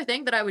only other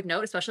thing that I would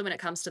note, especially when it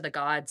comes to the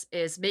gods,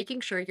 is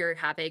making sure you're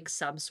having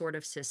some sort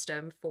of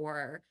system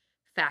for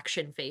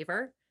faction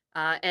favor.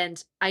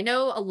 And I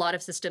know a lot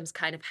of systems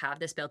kind of have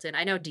this built in.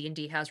 I know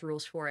D&D has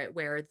rules for it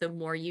where the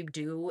more you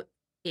do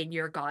in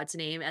your god's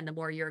name and the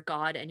more your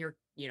god and your,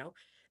 you know,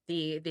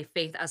 the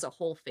faith as a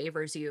whole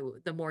favors you,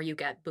 the more you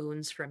get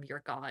boons from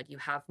your god. You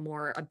have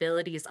more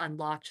abilities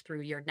unlocked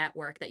through your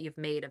network that you've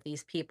made of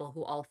these people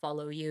who all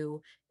follow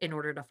you in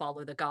order to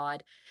follow the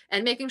god.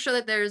 And making sure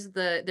that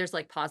there's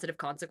like positive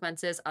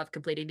consequences of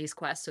completing these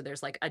quests. So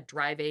there's like a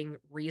driving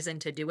reason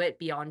to do it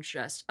beyond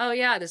just, oh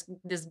yeah,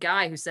 this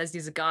guy who says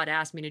he's a god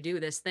asked me to do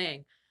this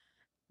thing.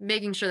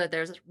 Making sure that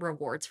there's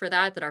rewards for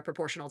that that are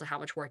proportional to how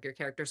much work your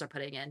characters are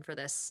putting in for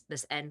this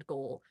end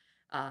goal.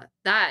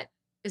 That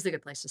is a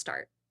good place to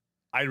start.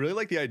 I really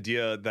like the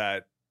idea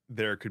that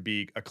there could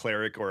be a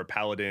cleric or a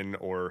paladin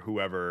or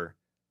whoever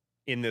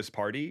in this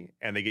party,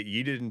 and they get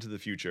yeeted into the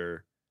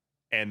future,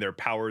 and their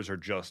powers are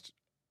just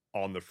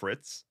on the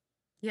fritz.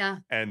 Yeah.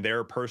 And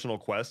their personal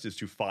quest is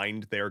to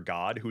find their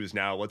god, who is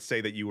now, let's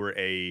say that you were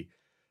a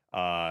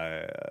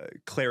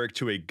cleric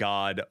to a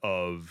god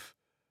of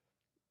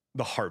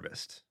the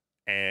harvest,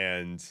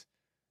 and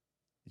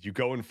you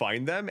go and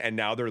find them, and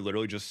now they're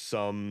literally just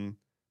some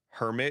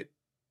hermit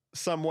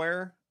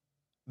somewhere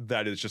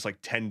that is just like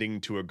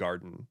tending to a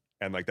garden,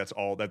 and like that's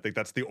all that, like,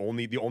 that's the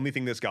only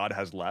thing this god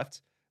has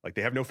left. Like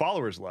they have no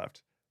followers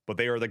left, but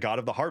they are the god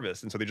of the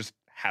harvest, and so they just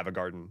have a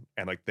garden,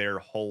 and like their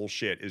whole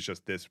shit is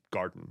just this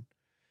garden.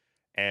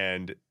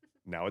 And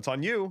now it's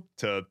on you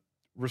to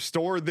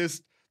restore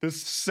this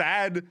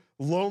sad,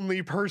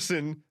 lonely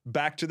person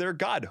back to their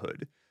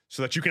godhood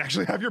so that you can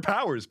actually have your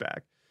powers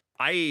back.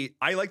 I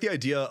like the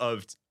idea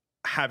of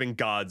having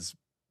gods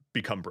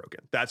become broken.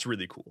 That's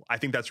really cool. I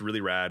think that's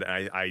really rad.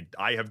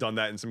 I have done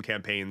that in some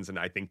campaigns, and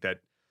I think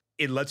that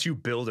it lets you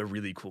build a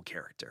really cool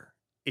character.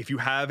 If you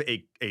have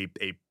a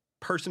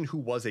person who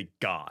was a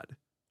god,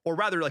 or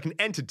rather like an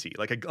entity,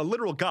 like a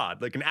literal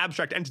god, like an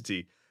abstract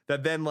entity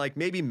that then like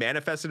maybe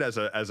manifested as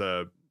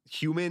a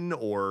human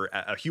or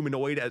a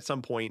humanoid at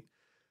some point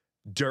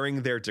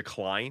during their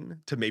decline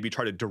to maybe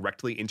try to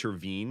directly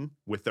intervene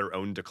with their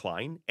own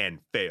decline and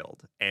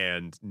failed.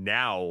 And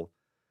now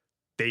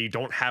they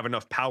don't have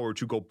enough power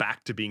to go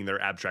back to being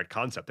their abstract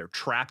concept. They're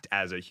trapped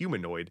as a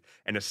humanoid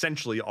and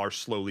essentially are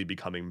slowly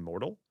becoming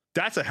mortal.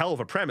 That's a hell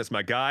of a premise,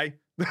 my guy.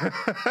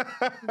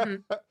 Mm-hmm.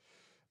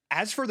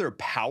 As for their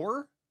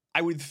power,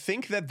 I would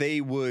think that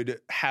they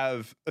would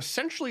have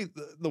essentially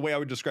the way I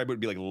would describe it would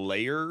be like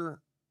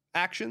layer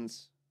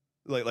actions.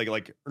 Like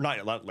or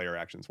not layer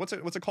actions. What's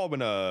it called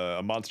when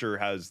a monster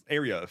has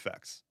area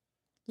effects?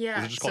 Yeah.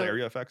 Is it just called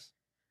area effects?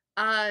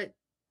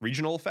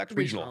 Regional effects?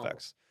 Regional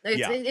effects.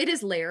 It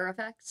is layer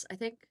effects, I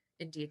think,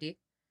 in D&D.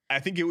 I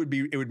think it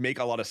would make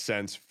a lot of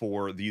sense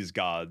for these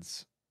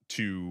gods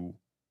to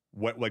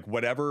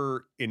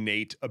whatever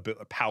innate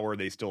power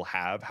they still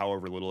have,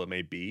 however little it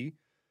may be,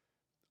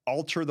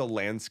 alter the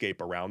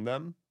landscape around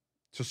them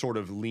to sort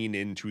of lean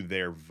into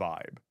their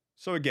vibe.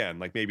 So again,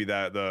 like maybe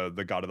that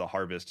the god of the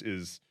harvest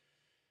is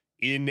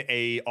in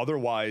a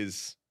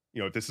otherwise,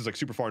 if this is like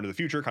super far into the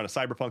future, kind of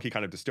cyberpunky,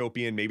 kind of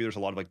dystopian, maybe there's a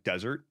lot of like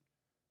desert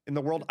in the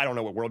world. I don't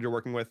know what world you're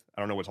working with.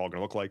 I don't know what it's all going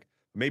to look like.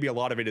 Maybe a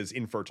lot of it is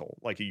infertile.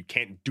 Like you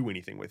can't do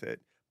anything with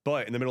it.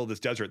 But in the middle of this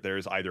desert,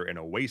 there's either an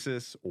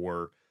oasis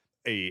or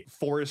a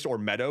forest or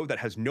meadow that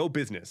has no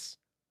business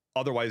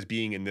otherwise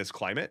being in this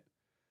climate.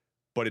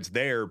 But it's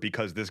there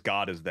because this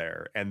god is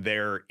there, and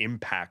their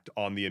impact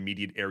on the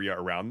immediate area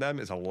around them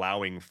is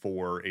allowing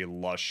for a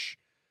lush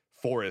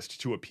forest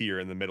to appear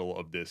in the middle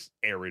of this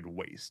arid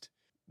waste.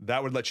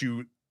 That would let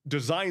you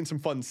design some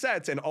fun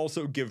sets and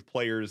also give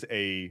players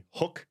a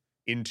hook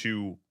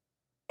into,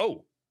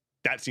 oh,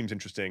 that seems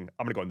interesting.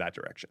 I'm going to go in that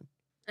direction.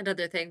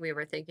 Another thing we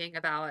were thinking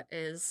about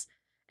is,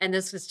 and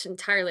this was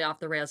entirely off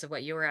the rails of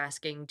what you were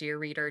asking, dear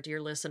reader,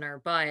 dear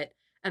listener, but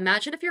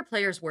imagine if your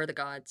players were the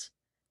gods.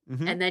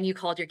 Mm-hmm. And then you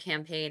called your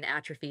campaign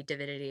Atrophied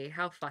Divinity.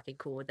 How fucking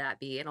cool would that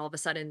be? And all of a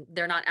sudden,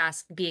 they're not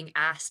being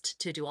asked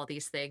to do all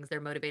these things.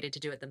 They're motivated to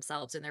do it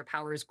themselves, and their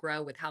powers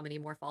grow with how many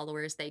more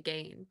followers they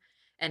gain.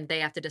 And they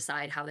have to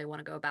decide how they want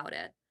to go about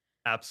it.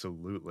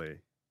 Absolutely.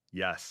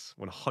 Yes,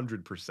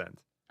 100%.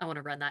 I want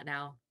to run that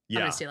now. Yeah.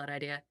 I'm going to steal that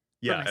idea.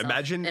 Yeah,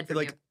 imagine,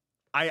 like,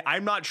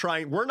 I'm not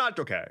trying, we're not,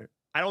 okay.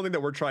 I don't think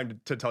that we're trying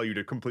to tell you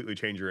to completely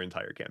change your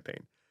entire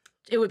campaign.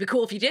 It would be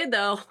cool if you did,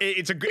 though.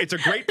 It's a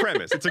great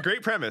premise. It's a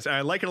great premise, and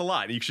I like it a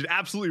lot. You should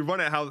absolutely run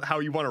it how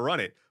you want to run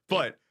it.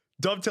 But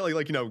dovetailing,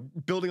 like,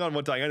 building on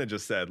what Diana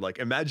just said, like,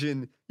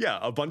 imagine,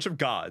 a bunch of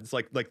gods,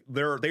 like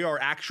they are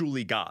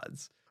actually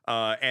gods,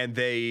 and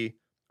they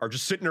are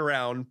just sitting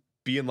around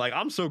being like,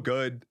 I'm so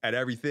good at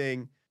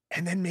everything,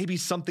 and then maybe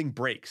something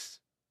breaks,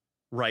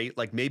 right?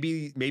 Like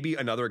maybe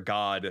another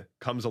god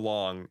comes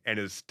along and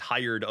is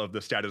tired of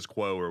the status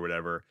quo or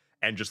whatever,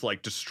 and just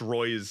like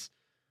destroys.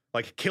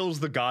 Like kills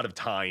the god of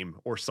time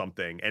or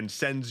something and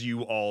sends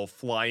you all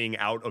flying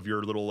out of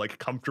your little like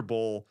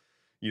comfortable,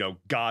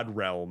 god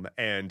realm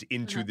and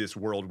into this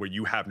world where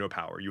you have no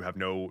power. You have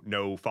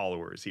no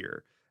followers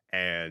here.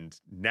 And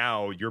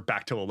now you're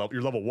back to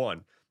you're level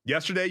 1.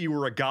 Yesterday you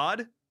were a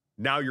god.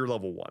 Now you're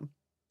level 1.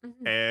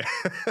 Mm-hmm.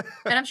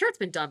 And I'm sure it's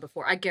been done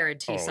before. I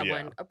guarantee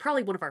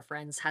probably one of our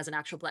friends has an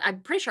actual play.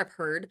 I'm pretty sure I've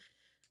heard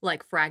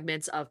like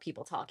fragments of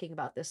people talking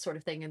about this sort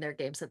of thing in their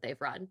games that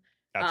they've run.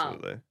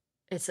 Absolutely.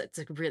 It's a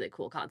really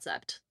cool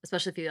concept,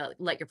 especially if you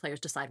let your players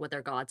decide what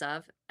they're gods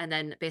of, and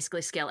then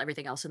basically scale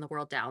everything else in the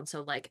world down.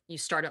 So like you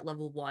start at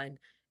level 1.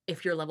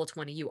 If you're level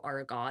 20, you are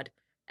a god,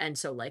 and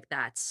so like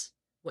that's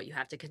what you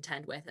have to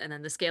contend with, and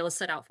then the scale is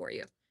set out for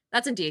you.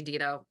 That's in D&D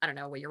though. I don't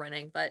know what you're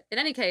running, but in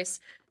any case,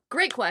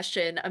 great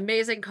question,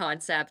 amazing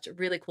concept,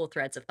 really cool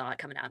threads of thought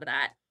coming out of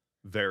that.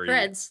 Very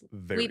threads,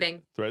 very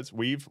weaving, threads,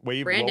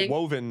 branding,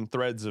 woven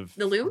threads of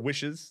the loom,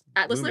 wishes,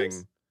 Atlas looming,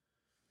 looms.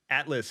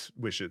 Atlas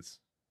wishes.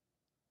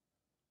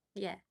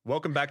 Yeah.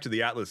 Welcome back to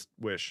the Atlas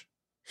Wish.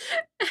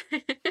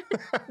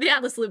 The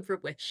Atlas loom for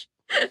Wish.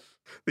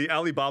 The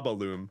Alibaba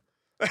loom.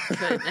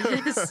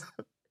 Goodness.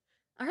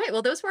 All right,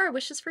 well, those were our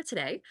wishes for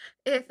today.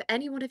 If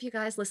any one of you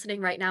guys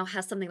listening right now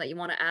has something that you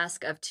want to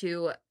ask of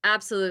two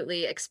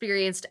absolutely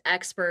experienced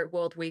expert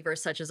world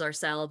weavers such as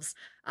ourselves,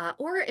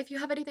 or if you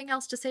have anything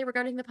else to say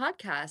regarding the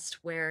podcast,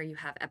 where you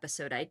have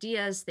episode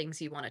ideas,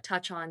 things you want to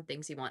touch on,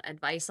 things you want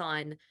advice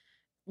on,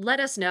 let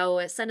us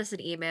know. Send us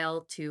an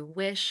email to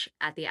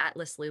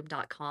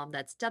wish@theatlasloom.com.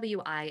 That's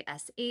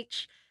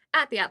WISH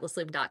at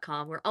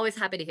theatlasloom.com. We're always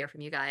happy to hear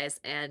from you guys.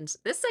 And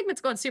this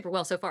segment's going super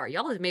well so far.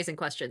 Y'all have amazing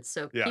questions.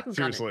 So keep them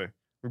seriously. coming.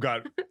 We've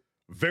got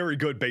very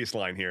good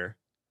baseline here.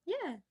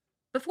 Yeah.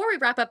 Before we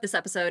wrap up this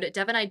episode,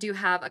 Dev and I do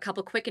have a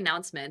couple quick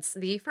announcements.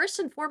 The first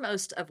and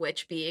foremost of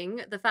which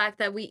being the fact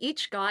that we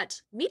each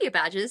got media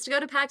badges to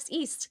go to PAX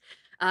East,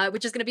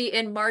 which is going to be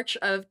in March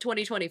of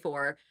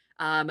 2024.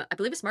 I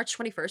believe it's March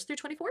 21st through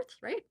 24th,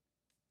 right?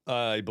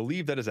 I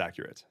believe that is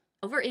accurate.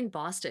 Over in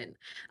Boston.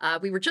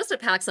 We were just at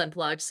PAX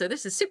Unplugged, so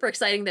this is super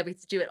exciting that we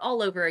do it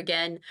all over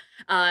again.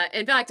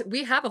 In fact,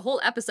 we have a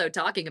whole episode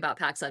talking about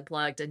PAX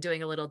Unplugged and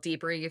doing a little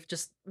debrief,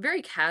 just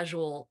very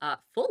casual,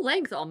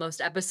 full-length almost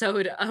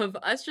episode of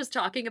us just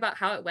talking about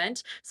how it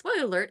went.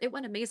 Spoiler alert, it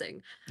went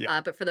amazing.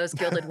 Yeah. But for those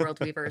Gilded World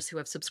Weavers who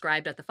have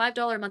subscribed at the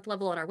 $5 a month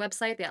level on our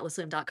website,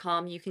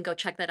 theatlasloom.com, you can go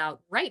check that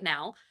out right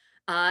now.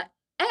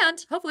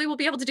 And hopefully we'll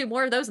be able to do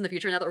more of those in the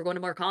future now that we're going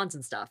to more cons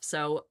and stuff.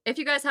 So if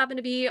you guys happen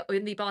to be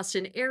in the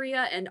Boston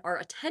area and are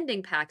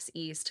attending PAX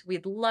East,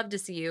 we'd love to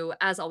see you.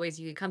 As always,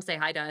 you can come say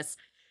hi to us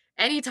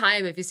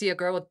anytime if you see a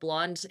girl with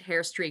blonde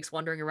hair streaks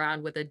wandering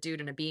around with a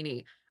dude in a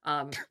beanie.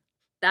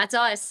 That's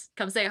us.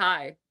 Come say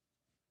hi.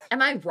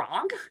 Am I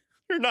wrong?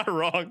 You're not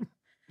wrong.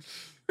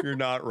 You're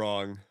not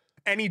wrong.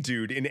 Any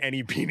dude in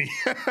any beanie.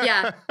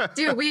 Yeah.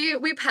 Dude,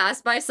 we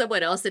passed by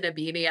someone else in a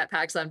beanie at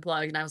PAX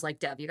Unplugged, and I was like,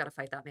 Dev, you got to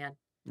fight that man.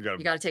 You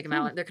got to take him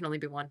out. There can only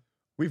be one.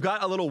 We've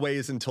got a little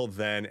ways until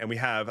then, and we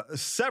have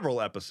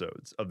several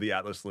episodes of the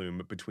Atlas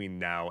Loom between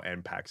now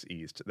and PAX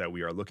East that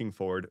we are looking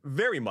forward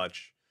very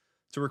much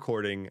to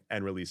recording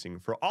and releasing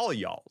for all of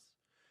y'all.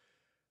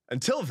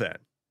 Until then,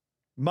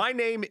 my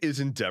name is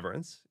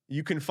Endeavorance.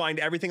 You can find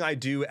everything I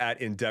do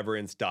at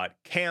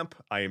endeavorance.camp.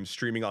 I am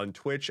streaming on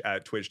Twitch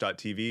at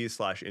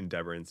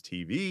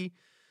twitch.tv/EndeavoranceTV.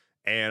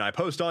 And I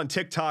post on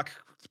TikTok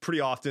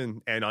pretty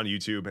often and on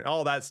YouTube and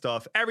all that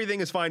stuff.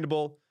 Everything is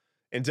findable.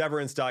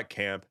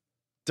 Endeavorance.camp.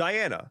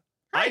 Diana,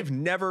 hi. I've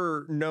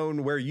never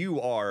known where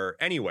you are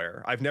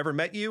anywhere. I've never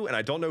met you, and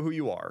I don't know who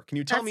you are. Can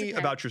you tell me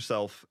about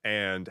yourself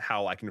and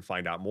how I can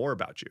find out more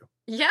about you?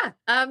 Yeah,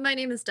 my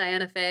name is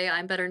Diana Faye.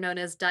 I'm better known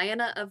as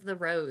Diana of the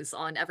Rose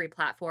on every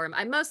platform.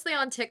 I'm mostly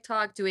on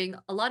TikTok doing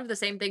a lot of the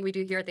same thing we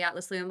do here at the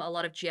Atlas Loom, a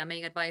lot of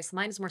GMing advice.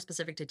 Mine is more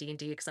specific to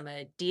D&D because I'm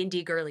a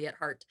D&D girly at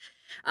heart.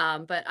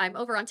 But I'm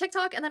over on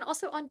TikTok and then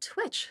also on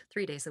Twitch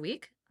 3 days a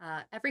week.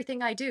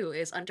 Everything I do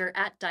is under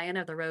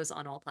 @Diana of the Rose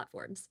on all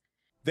platforms.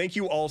 Thank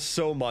you all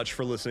so much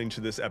for listening to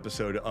this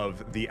episode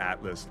of the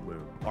Atlas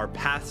Loom. Our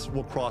paths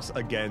will cross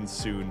again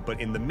soon, but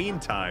in the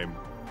meantime,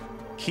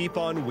 keep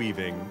on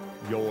weaving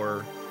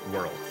your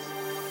world.